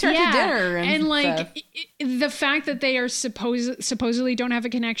he takes her out to dinner, and like stuff. the fact that they are supposedly don't have a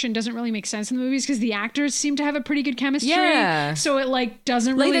connection doesn't really make sense in the movies because the actors seem to have a pretty good chemistry. Yeah. So it like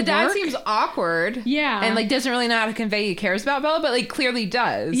doesn't Like really the dad work. seems awkward. Yeah. And like doesn't really know how to convey he cares about Bella, but like clearly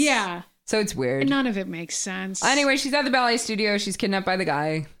does. Yeah. So it's weird. None of it makes sense. Anyway, she's at the ballet studio. She's kidnapped by the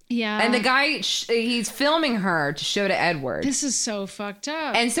guy. Yeah. And the guy, he's filming her to show to Edward. This is so fucked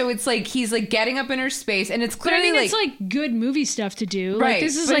up. And so it's like he's like getting up in her space, and it's But I clearly mean, it's like good movie stuff to do. right. Like,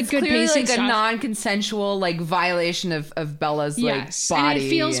 this is but like it's good clearly pacing like a stuff. non-consensual like violation of Bella's Yes, like body. and it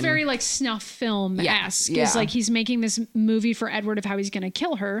feels very like snuff film-esque. Yeah. It's like he's making this movie for Edward of how he's going to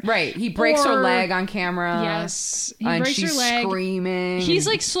kill her. right. He breaks her Or- leg on camera. Yes, he and breaks she's her leg. screaming. He's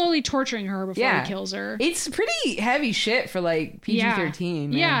like slowly torturing her before Yeah. he kills her. It's pretty heavy shit for like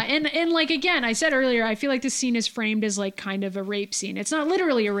PG-13. Yeah, and like again, I said earlier, I feel like this scene is framed as like kind of a rape scene. It's not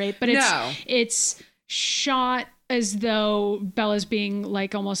literally a rape, but it's shot as though Bella's being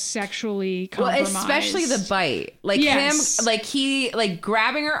like almost sexually compromised. Well, especially the bite. Like Yes. him, like he, like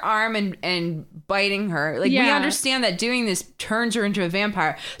grabbing her arm and biting her. Like we Yeah. understand that doing this turns her into a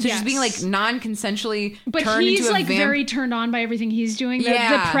vampire. So she's being like Yes. non-consensually But turned he's into a like vampire. very turned on by everything he's doing. The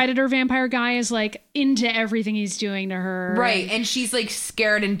Yeah. predator vampire guy is like into everything he's doing to her. Right. And she's like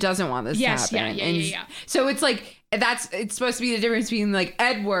scared and doesn't want this Yes, to happen. yeah. And so it's like, it's supposed to be the difference between like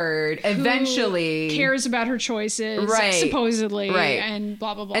Edward eventually cares about her choices, Right. supposedly, Right. and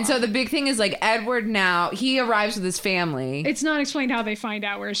blah blah blah. And so the big thing is like Edward now, he arrives with his family. it's not explained how they find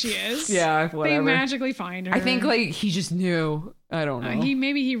out where she is. Yeah, They whatever. magically find her. I think like he just knew. I don't know.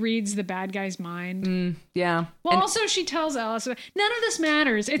 maybe he reads the bad guy's mind. Yeah. Well, And- also she tells Alice none of this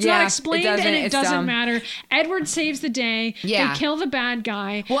matters. It's Yeah, not it explained, doesn't. and it It's doesn't dumb. matter. Edward saves the day. Yeah. They kill the bad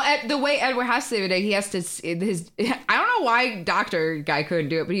guy. Well, the way Edward has to save the day, he has to his. I don't know why doctor guy couldn't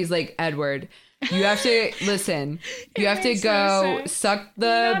do it, but he's like, Edward, you have to listen. You have to makes no go sense. suck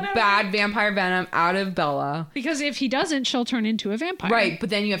the None of bad vampire venom out of Bella. Because if he doesn't, she'll turn into a vampire. Right, but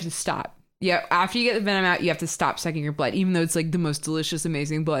then you have to stop. Yeah, after you get the venom out, you have to stop sucking your blood, even though it's like the most delicious,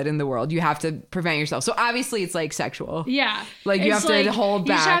 amazing blood in the world. You have to prevent yourself. So obviously, it's like sexual. Yeah. Like, you It's have to hold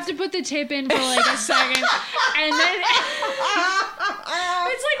You just back. have to put the tip in for like a second. And then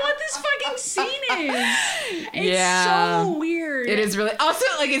it's like what this fucking scene is. It's Yeah. so weird. It is really. Also,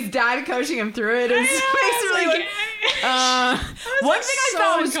 like his dad coaching him through it. I know, Makes it it's really like- good. One like thing I so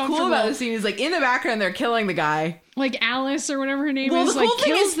thought was cool uncomfortable. about this scene is like in the background they're killing the guy. like Alice or whatever her name Well, is, the like cool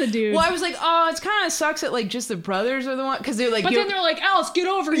thing kills is, the dude. well, I was like, oh, it's kind of sucks that like just the brothers are the one because they're like, but then they're like, Alice, get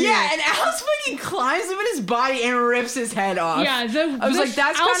over here. yeah, and Alice fucking climbs him in his body and rips his head off. Yeah, I was like,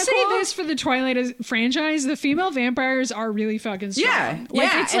 that's I'll kind of say cool. this for the Twilight franchise: the female vampires are really fucking strong. Yeah,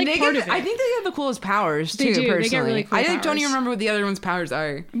 like yeah, it's and like they part get, of it. I think they have the coolest powers too. They do. They get Personally, really cool I don't powers. even remember what the other ones' powers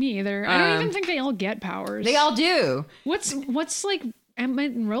are. Me either. I don't even think they all get powers. They all do. What's like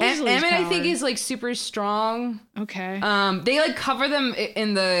Emmett and Rosalie's Emmett, I think, power? is like super strong. Okay. They like cover them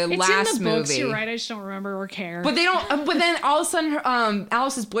in the It's last in the books, movie. you're right. I just don't remember or care. But they don't. But then all of a sudden,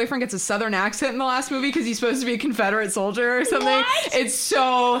 Alice's boyfriend gets a Southern accent in the last movie because he's supposed to be a Confederate soldier or something. What? It's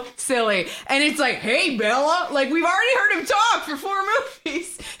so silly, and it's like, "Hey, Bella!" Like we've already heard him talk for 4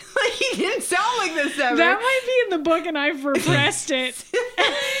 movies. Like he didn't sound like this ever. that might be in the book, and I've repressed it.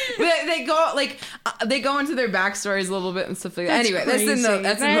 they go like they go into their backstories a little bit and stuff like that. That's Anyway, crazy. that's in the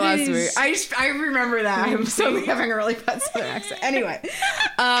last That movie. is I remember that. I'm suddenly having a really bad Southern accent. Anyway,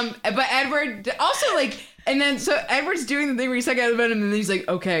 but Edward also like. And then, so Edward's doing the thing where he's sucking out the venom, and then he's like,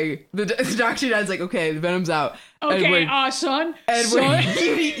 okay. The doctor dad's like, okay, the venom's out. Okay, Edward, son. Edward,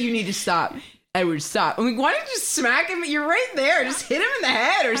 Son. you need to stop. Edward, stop. I mean, why don't you just smack him? You're right there. Just hit him in the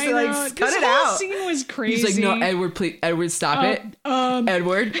head or so, like, cut it out. This scene was crazy. He's like, no, Edward, please. Edward, stop it.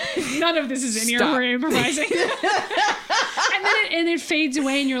 Edward. None of this is in here for improvising. and then it fades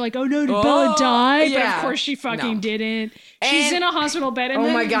away and you're like, oh no, did Bella die? Yeah. But of course she fucking didn't. She's in a hospital bed. And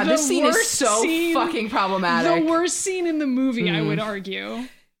oh my God, this scene is so fucking problematic. The worst scene in the movie, I would argue.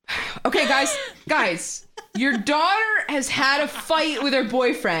 Okay, guys. Your daughter has had a fight with her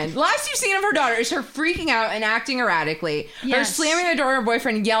boyfriend. Last you've seen of her daughter is her freaking out and acting erratically. Yes. Her slamming the door at her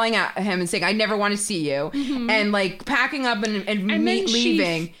boyfriend, yelling at him and saying, I never want to see you. Mm-hmm. And like packing up and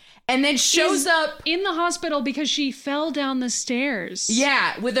leaving. And then shows up in the hospital because she fell down the stairs.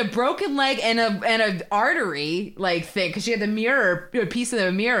 Yeah, with a broken leg and a artery like thing because she had a piece of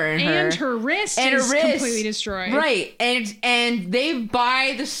the mirror in her, and her wrist is completely destroyed. Right, and they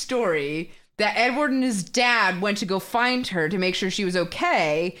buy the story that Edward and his dad went to go find her to make sure she was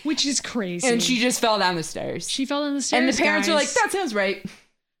okay, which is crazy. And she just fell down the stairs. She fell down the stairs, and the parents are like, "That sounds right."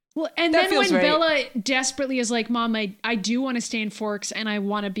 Well, and then when Bella desperately is like, Mom, I do want to stay in Forks and I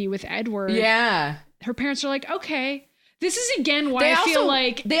want to be with Edward. Yeah. Her parents are like, okay. This is, again, why I feel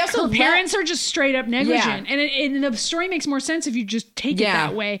like her parents are just straight up negligent. Yeah. And the story makes more sense if you just take it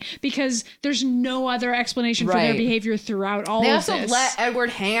that way because there's no other explanation for their behavior throughout all of this. They also let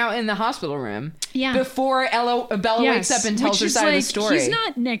Edward hang out in the hospital room before Bella wakes up and tells her side of the story. He's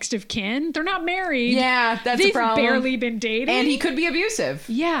not next of kin. They're not married. Yeah, that's a problem. They've barely been dating. And he could be abusive.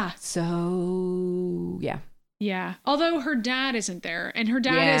 Yeah. So, yeah. Yeah, although her dad isn't there, and her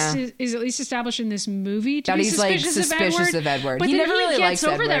dad is at least established in this movie to be suspicious of Edward. But he never really gets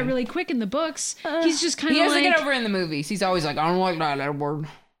over that really quick in the books. He's just kind of he doesn't get over it in the movies. He's always like, I don't like that Edward.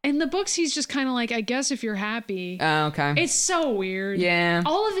 In the books, he's just kind of like, I guess if you're happy. Oh, okay. It's so weird. Yeah.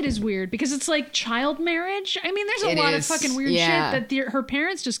 All of it is weird because it's like child marriage. I mean, there's a lot of fucking weird shit that her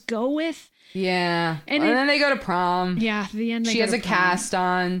parents just go with. Yeah. And then they go to prom. Yeah, at the end she has a cast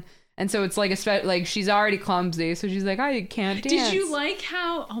on. And so it's like she's already clumsy, so she's like, I can't dance. Did you like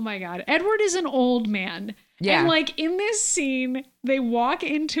how? Oh my God, Edward is an old man. Yeah. And like in this scene, they walk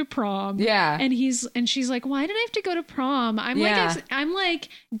into prom. Yeah. And she's like, why did I have to go to prom? I'm like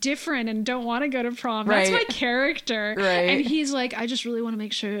different and don't want to go to prom. That's my character. Right. And he's like, I just really want to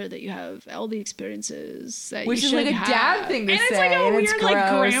make sure that you have all the experiences that which you is like a have. dad thing to say. And it's like a weird like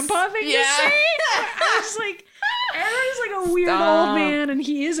grandpa thing to say. I was like, Edward's like a weird old man, and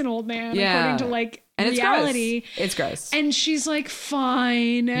he is an old man according to like reality. It's gross. And she's like,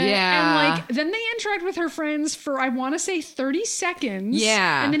 fine. Yeah. And like then they interact with her friends for I want to say 30 seconds.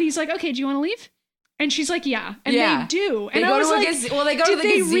 Yeah. And then he's like, okay, do you want to leave? And she's like, yeah. And they do. And I was like, they go to the gazebo. Did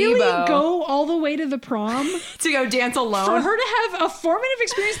they really go all the way to the prom? To go dance alone? For her to have a formative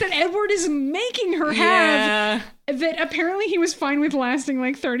experience that Edward is making her have. That apparently he was fine with lasting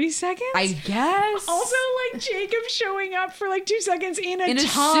like 30 seconds. I guess. Also, like Jacob showing up for like 2 seconds in a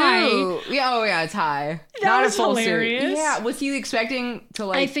tie. Suit. Yeah, a tie. That was hilarious. Suit. Yeah, was he expecting to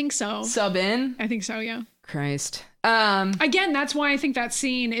like? I think so. Sub in. I think so. Yeah. Christ. Again, that's why I think that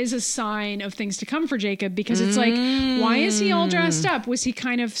scene is a sign of things to come for Jacob, because it's like, why is he all dressed up? Was he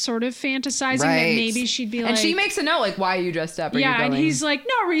kind of sort of fantasizing that maybe she'd be like, and she makes a note like, why are you dressed up? And he's like,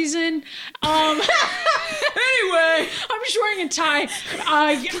 no reason. Anyway, I'm just wearing a tie.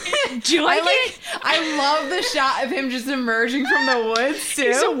 Do you like it? I love the shot of him just emerging from the woods too.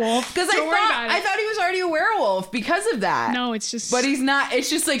 He's a wolf. Because I thought he was already a werewolf because of that. No, it's just. But he's not. It's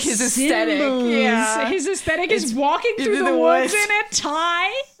just like his symbols. aesthetic. Yeah, his aesthetic is walking through the woods in a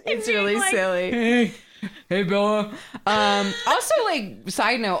tie. It's really silly. Hey Bella. Also, like,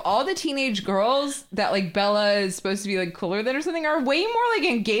 side note, all the teenage girls that like Bella is supposed to be like cooler than or something are way more like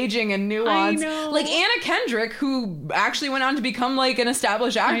engaging and nuanced. I know. Like Anna Kendrick, who actually went on to become like an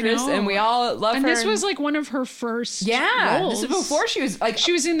established actress, and we all love her. And this was like one of her first roles. This was before she was like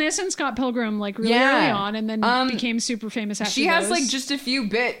in this and Scott Pilgrim like really early on, and then became super famous after. She has like just a few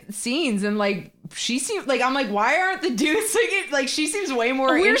bit scenes, and like she seems like I'm like, why aren't the dudes like she seems way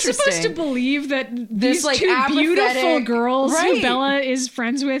more interesting. We're supposed to believe that these like two beautiful girls who Bella is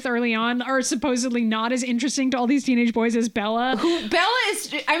friends with early on are supposedly not as interesting to all these teenage boys as Bella.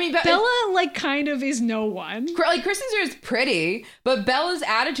 Bella like kind of is no one. Like Kristen Stewart is pretty, but Bella's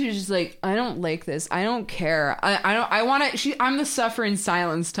attitude is just like, I don't like this. I don't care. I want to. I'm the suffer in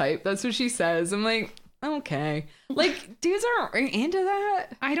silence type. That's what she says. I'm like, okay. Like dudes aren't into that.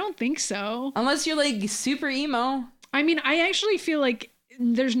 I don't think so. Unless you're like super emo. I mean, I actually feel like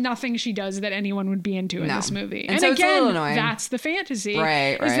there's nothing she does that anyone would be into in this movie. And so again, that's the fantasy.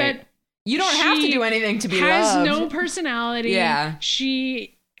 Right. Is that you don't have to do anything to be loved. Has no personality. Yeah.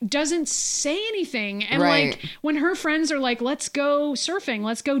 She doesn't say anything. And Right. like when her friends are like, let's go surfing,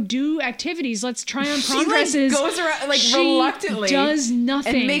 let's go do activities, let's try on prom dresses. She like goes around like she reluctantly. does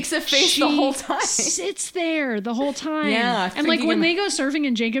nothing. And makes a face the whole time. Sits there the whole time. Yeah. And like when they go surfing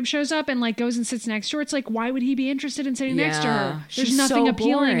and Jacob shows up and like goes and sits next to her, it's like, why would he be interested in sitting next to her? There's She's nothing so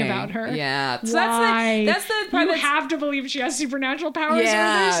appealing boring. about her. Yeah. So why? that's the part you that's have to believe she has supernatural powers.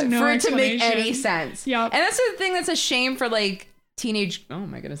 yeah, or there's no for it to make explanation. any sense. Yep. And that's the thing that's a shame for like teenage, oh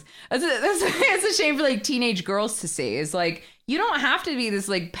my goodness, it's a shame for like teenage girls to see, is like, you don't have to be this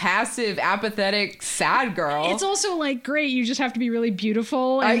like passive, apathetic, sad girl. It's also like great. You just have to be really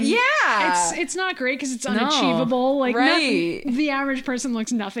beautiful. And yeah, it's not great because it's unachievable. Like right. the average person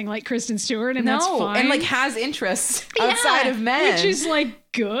looks nothing like Kristen Stewart, and that's fine. And like has interests outside of men, which is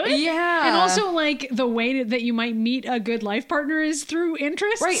like good. Yeah, and also like the way that you might meet a good life partner is through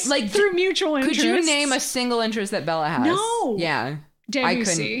interests, right? Like through mutual interests. Could you name a single interest that Bella has? No. Yeah,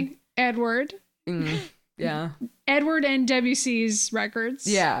 Debussy, Edward. Yeah. Edward and Debussy's records.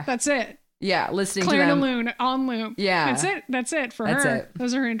 Yeah. That's it. Yeah, listening Claire to them. de Lune on loop. Yeah. That's it for That's her. it.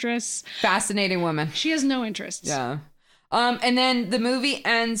 Those are her interests. Fascinating woman. She has no interests. Yeah. And then the movie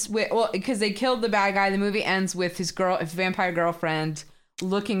ends with, well, because they killed the bad guy, the movie ends with his vampire girlfriend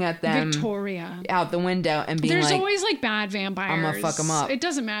looking at them Victoria out the window and being There's like, always like bad vampires. I'm gonna fuck 'em up. It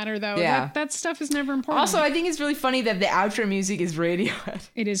doesn't matter though. Yeah. That stuff is never important. Also, I think it's really funny that the outro music is Radiohead.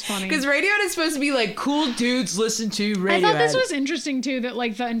 It is funny. Because Radiohead is supposed to be like, cool dudes listen to Radiohead. I thought this was interesting too, that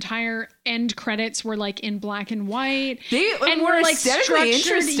like the entire end credits were like in black and white. And were like structured.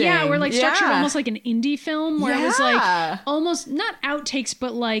 interesting. Yeah, we're like structured Yeah. almost like an indie film where it was Yeah. like almost not outtakes,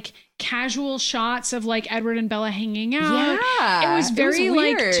 but like casual shots of like Edward and Bella hanging out. Yeah. It was very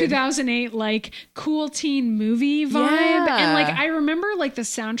like weird. 2008 like cool teen movie vibe. Yeah. And like I remember like the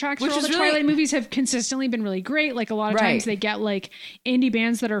soundtracks Which for all is the really- Twilight movies have consistently been really great. Like a lot of Right. times they get like indie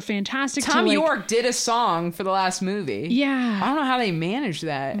bands that are fantastic. Tom to, like, York did a song for the last movie. I Yeah. don't know how they managed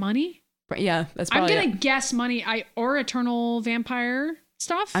that. Money? But yeah, that's I'm probably gonna it. guess money. Or Eternal Vampire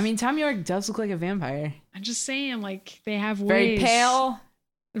stuff. I mean, Tom York does look like a vampire. I'm just saying, like they have Very ways. pale.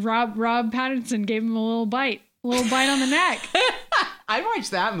 Rob Pattinson gave him a little bite on the neck. I'd watch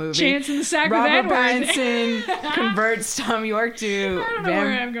that movie. Chance in the Sack Robert with Edward. Pattinson converts Tom York to I don't know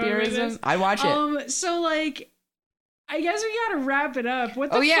where I'm going with vampirism. this. I'd watch it. So like, I guess we gotta wrap it up.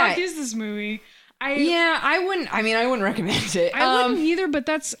 What the yeah. fuck is this movie? I wouldn't recommend it. I wouldn't either,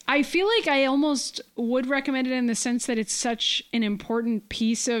 but I feel like I almost would recommend it in the sense that it's such an important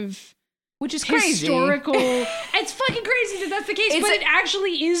piece of which is crazy. historical. It's fucking crazy that that's the case, but it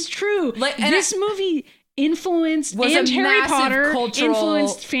actually is true. Like, this movie influenced was and a Harry massive Potter cultural-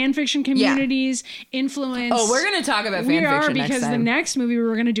 influenced fan fiction communities, influenced. Oh, we're gonna talk about fan we fiction are next because the time. next movie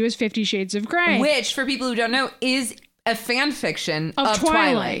we're gonna do is 50 Shades of Grey, Which, for people who don't know, is a fan fiction of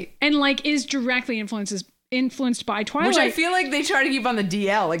Twilight, and like is directly influenced by Twilight. Which I feel like they try to keep on the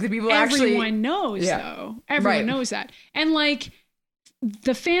DL. Like the people Everyone knows though. Everyone knows that. And like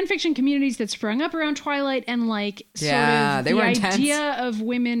the fan fiction communities that sprung up around Twilight and like sort of they the were idea intense. of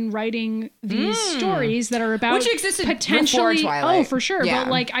women writing these stories that are about Which existed potentially before Twilight. Oh, for sure. Yeah.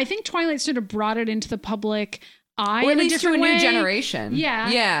 But like I think Twilight sort of brought it into the public eye or at in a least to a different way. new generation. Yeah.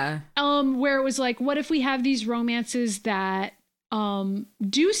 Yeah. Where it was like, what if we have these romances that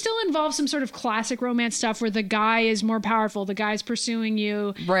do still involve some sort of classic romance stuff where the guy is more powerful, the guy's pursuing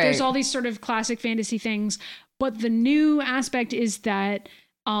you. Right. There's all these sort of classic fantasy things, but the new aspect is that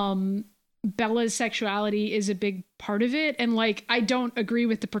Bella's sexuality is a big part of it, and like I don't agree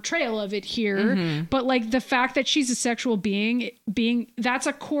with the portrayal of it here, but like the fact that she's a sexual being that's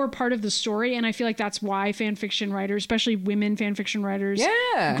a core part of the story, and I feel like that's why fan fiction writers, especially women fan fiction writers,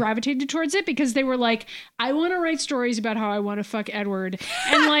 gravitated towards it, because they were like, I want to write stories about how I want to fuck Edward,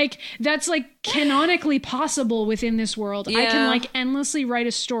 and like that's like canonically possible within this world. I can like endlessly write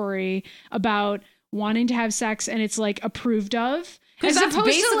a story about wanting to have sex and it's like approved of. Because that's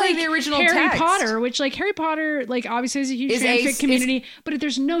basically the original Harry text. Potter, which like Harry Potter, like obviously has a huge fanfic community, but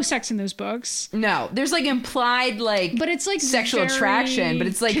there's no sex in those books. No, there's like implied like, but it's like sexual attraction, but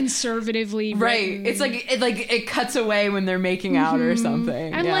it's like conservatively right. written. It's like it cuts away when they're making out or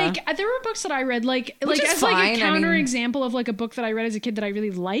something. And like there were books that I read like as fine. like a counter example of like a book that I read as a kid that I really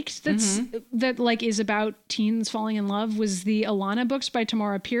liked. That like is about teens falling in love was the Alana books by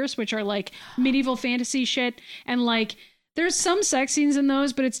Tamara Pierce, which are like medieval fantasy shit, and like There's some sex scenes in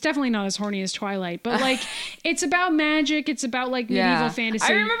those, but it's definitely not as horny as Twilight. But like, it's about magic. It's about like medieval fantasy.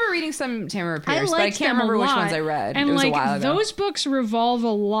 I remember reading some Tamara Pierce, but I can't remember which ones I read. And it was like a while ago. those books revolve a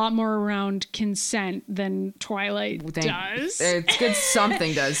lot more around consent than Twilight does. It's good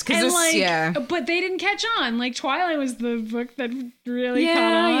something does. But they didn't catch on. Like Twilight was the book that really caught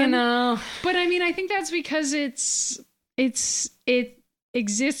on. You know. But I mean, I think that's because it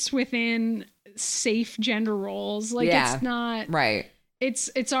exists within safe gender roles. Like it's not right.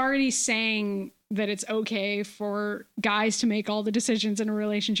 It's already saying that it's okay for guys to make all the decisions in a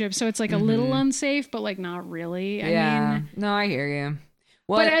relationship. So it's like a little unsafe, but like not really. I mean, no, I hear you.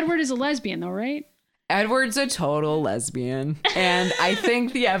 Well, but Edward is a lesbian though, right? Edward's a total lesbian. And I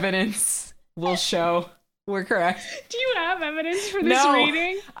think the evidence will show we're correct. Do you have evidence for this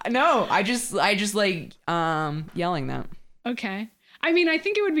reading? No, I just like yelling that. Okay. I mean, I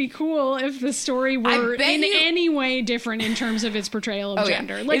think it would be cool if the story were in any way different in terms of its portrayal of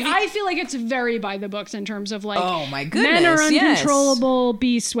gender. Like, I feel like it's very by the books in terms of like, oh my goodness, men are uncontrollable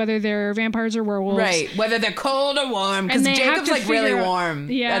beasts, whether they're vampires or werewolves. Right. Whether they're cold or warm. Because Jacob's like really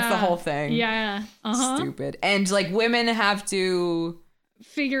warm. Yeah. That's the whole thing. Yeah. Uh-huh. Stupid. And like women have to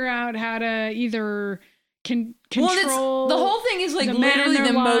figure out how to either control. Well, the whole thing is like literally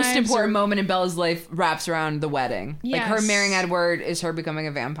the most important moment in Bella's life wraps around the wedding. Yes. Like her marrying Edward is her becoming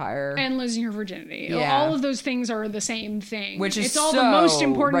a vampire and losing her virginity. Yeah. All of those things are the same thing. Which is it's all the most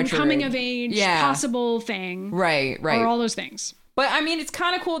important coming of age possible thing. Right. Or all those things. But I mean, it's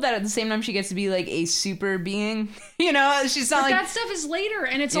kind of cool that at the same time she gets to be like a super being. You know, she's not that stuff is later,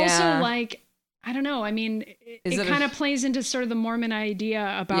 and it's also like. I don't know. I mean, it kind of plays into sort of the Mormon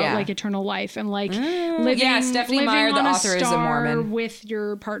idea about like eternal life and like living. Yeah, Stephanie Meyer, the author, is a Mormon. With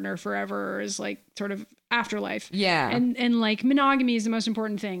your partner forever is like sort of afterlife. Yeah, and like monogamy is the most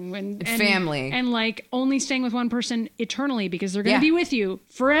important thing. And family and like only staying with one person eternally because they're going to be with you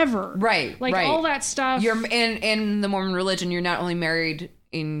forever. Right, like all that stuff. You're in the Mormon religion. You're not only married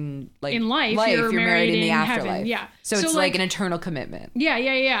in life, you're married in the afterlife. Heaven. Yeah. So it's like an eternal commitment. Yeah.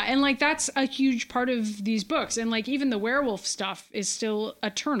 And like that's a huge part of these books. And like even the werewolf stuff is still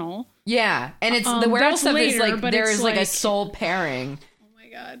eternal. Yeah. And it's the werewolf stuff later, is like there is like a soul pairing. Oh my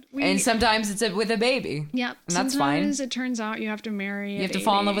God. And sometimes it's with a baby. Yeah. And that's fine. Sometimes it turns out you have to marry You have to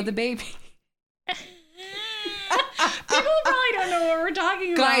fall in love with a baby. People probably don't know what we're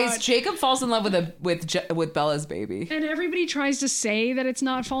talking about. Guys, Jacob falls in love with Bella's baby. And everybody tries to say that it's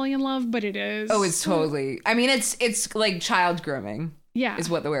not falling in love, but it is. Oh, it's totally. I mean, it's like child grooming. Yeah. Is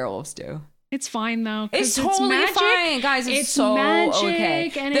what the werewolves do. It's fine though. It's totally fine, guys. It's so magic,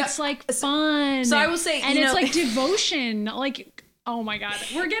 okay. And it's like fun. So I will say, and it's like devotion. Like, oh my God,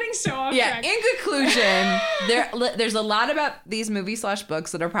 we're getting so off track. In conclusion, there's a lot about these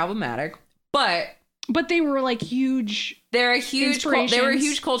movies/books that are problematic, but they were like huge. They were a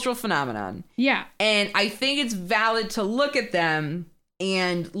huge cultural phenomenon. Yeah. And I think it's valid to look at them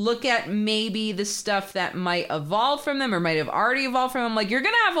and look at maybe the stuff that might evolve from them or might have already evolved from them. Like, you're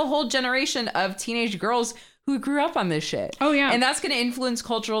going to have a whole generation of teenage girls who grew up on this shit. Oh, yeah. And that's going to influence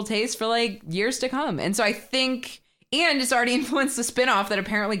cultural taste for like years to come. And so I think... And it's already influenced the spinoff that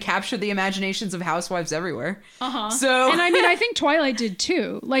apparently captured the imaginations of housewives everywhere. So, and I mean, I think Twilight did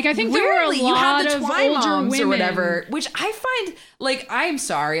too. Like, I think there were a lot of older women or whatever, which I find like, I'm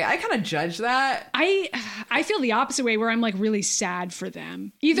sorry, I kind of judge that. I feel the opposite way, where I'm like really sad for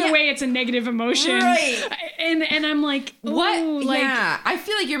them. Either way, it's a negative emotion, right? And I'm like, what? Like, I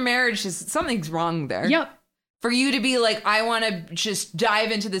feel like your marriage is something's wrong there. Yep. For you to be like, I want to just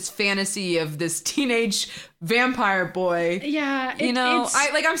dive into this fantasy of this teenage vampire boy. Yeah.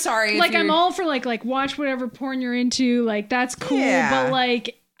 I'm sorry. Like, I'm all for like watch whatever porn you're into. Like, that's cool. Yeah. But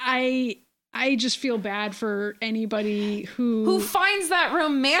like, I just feel bad for anybody who finds that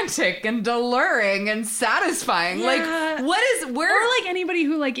romantic and alluring and satisfying. Yeah. Like, or like anybody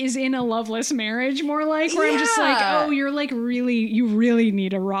who like is in a loveless marriage, more like, where I'm just like, oh, you're like you really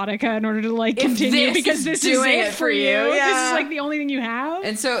need erotica in order to like continue, because this is it for you. Yeah. This is like the only thing you have.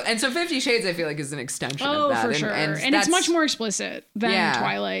 And so 50 Shades, I feel like, is an extension of that. Oh, for sure. And it's much more explicit than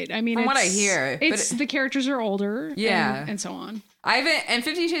Twilight. I mean, from what I hear, the characters are older. Yeah. And so on.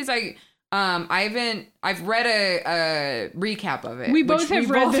 50 Shades, I've read a recap of it. We both have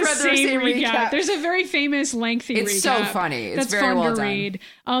read the same recap. There's a very famous lengthy recap. It's so funny. It's that's very fun well to done. read.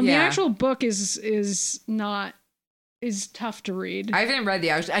 The actual book is tough to read. I haven't read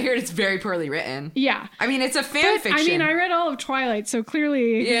I heard it's very poorly written. Yeah. I mean, it's a fan fiction. I mean, I read all of Twilight, so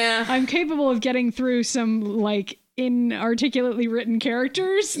clearly I'm capable of getting through some like inarticulately written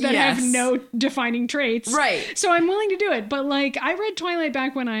characters that have no defining traits. Right. So I'm willing to do it. But like I read Twilight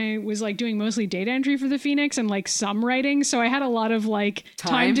back when I was like doing mostly data entry for the Phoenix and like some writing. So I had a lot of like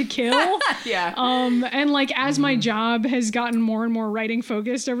time to kill. Yeah. And like as my job has gotten more and more writing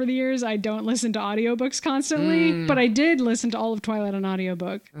focused over the years, I don't listen to audiobooks constantly, but I did listen to all of Twilight on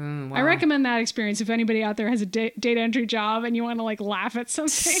audiobook. Wow. I recommend that experience if anybody out there has a data entry job and you want to like laugh at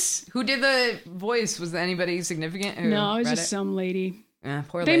something. Who did the voice? Was anybody significant? No, it was just some lady.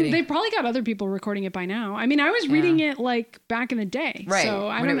 Poor lady. They probably got other people recording it by now. I mean, I was reading it like back in the day. Right. So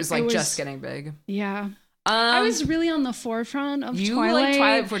when it was like just getting big. Yeah. I was really on the forefront of you Twilight. Like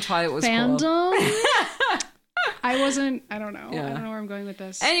Twilight before Twilight was fandom. Cool. I don't know. Yeah. I don't know where I'm going with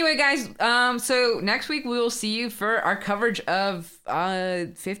this. Anyway, guys, so next week we will see you for our coverage of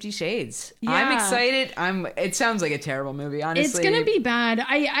 50 Shades. Yeah. I'm excited. It sounds like a terrible movie, honestly. It's gonna be bad.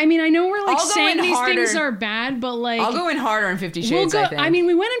 I mean, I know we're like saying these things are bad, but like I'll go in harder on 50 Shades, I think. I mean,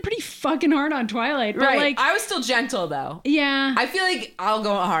 we went in pretty fucking hard on Twilight, but like I was still gentle though. Yeah. I feel like I'll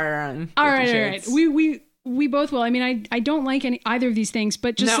go harder on 50 Shades. All right. We both will. I mean, I don't like either of these things,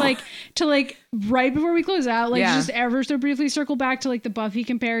 but just right before we close out, just ever so briefly circle back to like the Buffy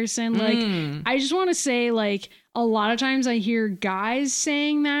comparison. Like, I just want to say, like, a lot of times I hear guys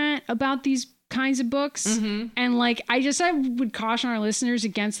saying that about these kinds of books, and like, I would caution our listeners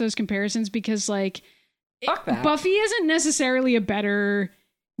against those comparisons because like, Buffy isn't necessarily a better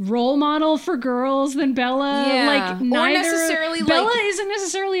role model for girls than Bella. Like Bella isn't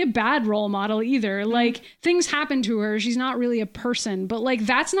necessarily a bad role model either. Like things happen to her. She's not really a person, but like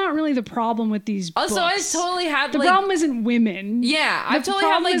that's not really the problem with these books. Also, I totally had the problem isn't women. Yeah, I totally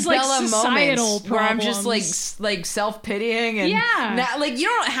had like Bella moments where I'm just like self-pitying and like you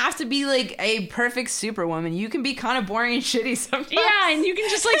don't have to be like a perfect superwoman. You can be kind of boring and shitty sometimes. Yeah, and you can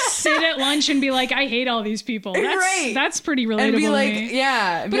just like sit at lunch and be like, I hate all these people. That's pretty relatable. And be like, to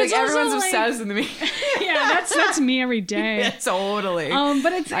me. But like everyone's obsessed with me. Yeah, that's me every day. Yeah, totally.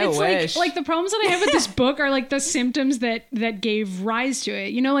 But it's like the problems that I have with this book are like the symptoms that gave rise to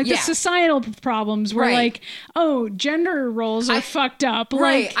it. You know, like the societal problems where like, oh, gender roles are fucked up.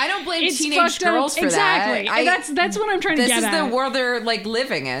 Right. Like, I don't blame teenage girls for that. Exactly. That's what I'm trying to get at. This is the world they're like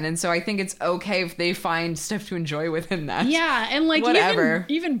living in, and so I think it's okay if they find stuff to enjoy within that. Yeah, and like whatever.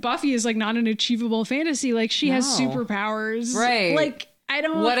 Even Buffy is like not an achievable fantasy. Like she has superpowers. Right. Like I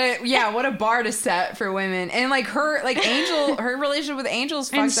don't. What a bar to set for women, and like her Angel, her relationship with Angel's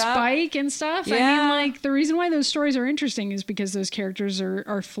fucked and Spike up. And stuff. Yeah. I mean, like the reason why those stories are interesting is because those characters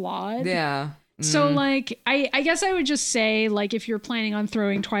are flawed. Yeah. So like I guess I would just say like if you're planning on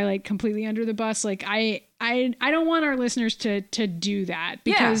throwing Twilight completely under the bus, like I don't want our listeners to do that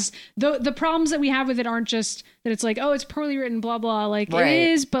because the problems that we have with it aren't just that it's like, oh, it's poorly written, blah blah. Like it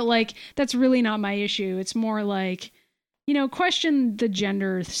is, but like that's really not my issue. It's more like, you know, question the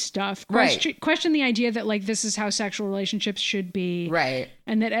gender stuff. Question the idea that like this is how sexual relationships should be. Right.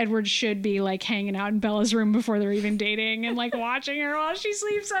 And that Edward should be like hanging out in Bella's room before they're even dating and like watching her while she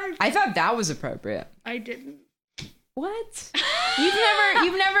sleeps. I thought that was appropriate. I didn't. What?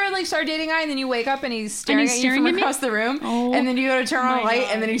 You've never like started dating a guy and then you wake up and he's staring at you from across the room, and then you go to turn on a light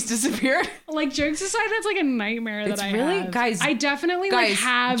and then he's disappeared. Like jokes aside, that's like a nightmare that I have. Guys, I definitely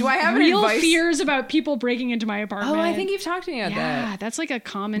have real fears about people breaking into my apartment. Oh, I think you've talked to me about that. Yeah, that's like a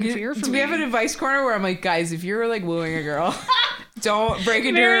common fear for me. Do we have an advice corner where I'm like, guys, if you're like wooing a girl, don't break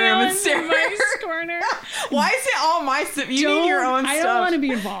into her room and stare at her. Corner. Why is it all my stuff? You need your own stuff. I don't want to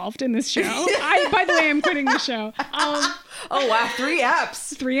be involved in this show. By the way, I'm quitting the show. Oh wow, 3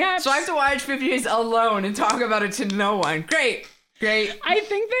 apps. 3 apps. So I have to watch 50 Days alone and talk about it to no one. Great. I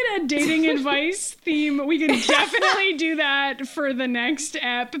think that a dating advice theme, we can definitely do that for the next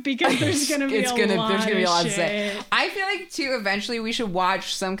ep because there's going to be a lot to say. I feel like too, eventually we should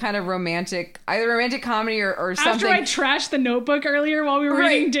watch some kind of either romantic comedy or something. After I trashed The Notebook earlier while we were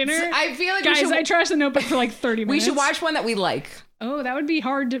eating dinner. So I feel like guys, I trashed The Notebook for like 30 minutes. We should watch one that we like. Oh, that would be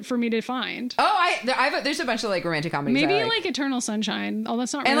hard for me to find. Oh, there's a bunch of like romantic comedies. Maybe like Eternal Sunshine. Oh,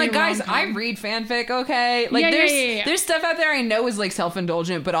 that's not really. And like, guys, I read fanfic. Okay, like there's stuff out there I know is like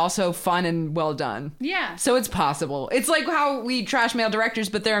self-indulgent, but also fun and well done. Yeah. So it's possible. It's like how we trash male directors,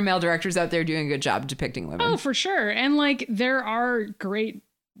 but there are male directors out there doing a good job depicting women. Oh, for sure. And like there are great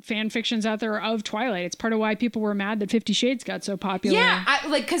fan fictions out there of Twilight. It's part of why people were mad that 50 Shades got so popular. Yeah,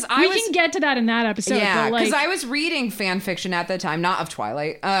 we can get to that in that episode. Yeah, because I was reading fan fiction at the time, not of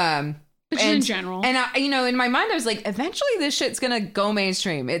Twilight. In general. And in my mind, I was like, eventually this shit's gonna go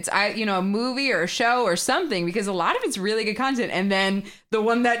mainstream. It's a movie or a show or something, because a lot of it's really good content. And then the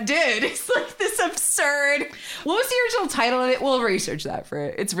one that did, it's like this absurd. What was the original title of it? We'll research that for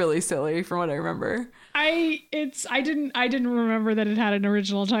it. It's really silly from what I remember. I didn't remember that it had an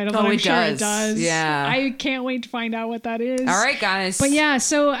original title, but I'm sure it does. Yeah. I can't wait to find out what that is. All right, guys. But yeah,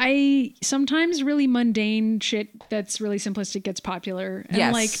 so I sometimes really mundane shit that's really simplistic gets popular.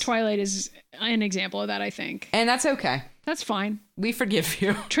 And like Twilight is an example of that, I think. And that's okay. That's fine. We forgive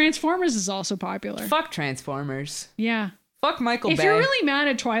you. Transformers is also popular. Fuck Transformers. Yeah. Fuck Michael Bay. If you're really mad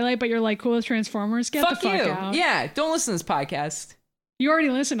at Twilight, but you're like cool with Transformers, get the fuck out. Yeah, don't listen to this podcast. You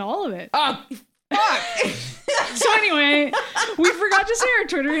already listened to all of it. Oh, fuck. So anyway, we forgot to say our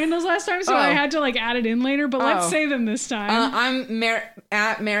Twitter handles last time, so I had to like add it in later, but let's say them this time. I'm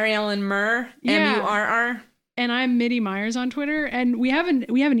at Mary Ellen Murr, M-U-R-R. And I'm Mitty Myers on Twitter, and we have an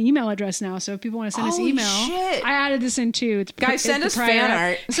email address now. So if people want to send us email, shit. I added this in too. Guys, send us fan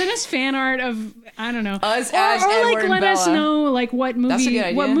art. Send us fan art of I don't know us or as like Edward let and us Bella. know like what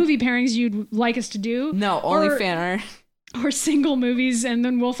movie pairings you'd like us to do. No, only fan art. Or single movies, and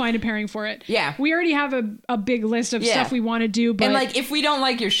then we'll find a pairing for it. Yeah. We already have a big list of stuff we want to do, but and like if we don't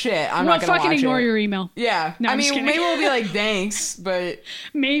like your shit, I'm we'll not gonna fucking ignore it. your email. Yeah. No, I mean, maybe we'll be like, thanks, but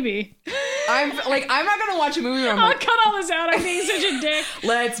maybe. I'm not gonna watch a movie where I'll cut all this out. I'm being such a dick.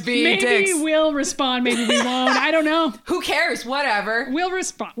 Let's be maybe dicks. Maybe we'll respond. Maybe we won't. I don't know. Who cares? Whatever. We'll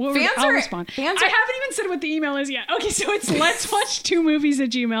respond. I'll respond. I haven't even said what the email is yet. Okay, so it's let's watch 2 movies at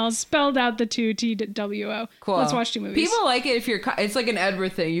Gmail, spelled out the 2 TWO. Cool. Let's watch 2 movies. People like it if you're. It's like an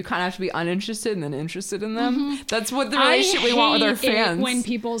Edward thing. You kind of have to be uninterested and then interested in them. Mm-hmm. That's what the relationship we want with our fans. When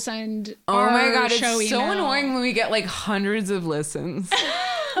people send oh my god, show it's email. So annoying when we get like hundreds of listens.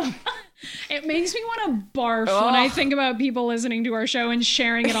 It makes me want to barf when I think about people listening to our show and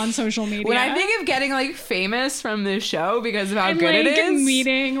sharing it on social media. When I think of getting like famous from this show because of how good it is.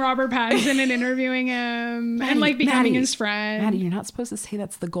 Meeting Robert Pattinson and interviewing him Maddie, and like becoming his friend. Maddie, you're not supposed to say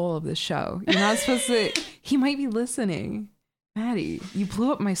that's the goal of this show. You're not supposed to. He might be listening. Maddie, you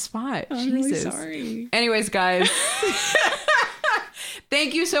blew up my spot. I'm Jesus. really sorry. Anyways, guys.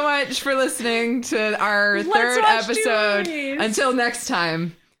 Thank you so much for listening to our third episode. Until next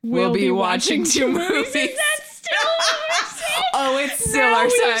time. We'll be watching 2 movies. Is that still what we said? Oh, it's still our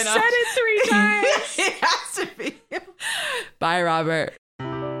sign off. We've said it 3 times. It has to be. Bye, Robert.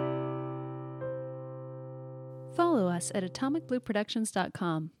 Follow us at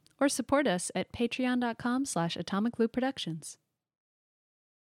atomicblueproductions.com or support us at patreon.com/atomicblueproductions.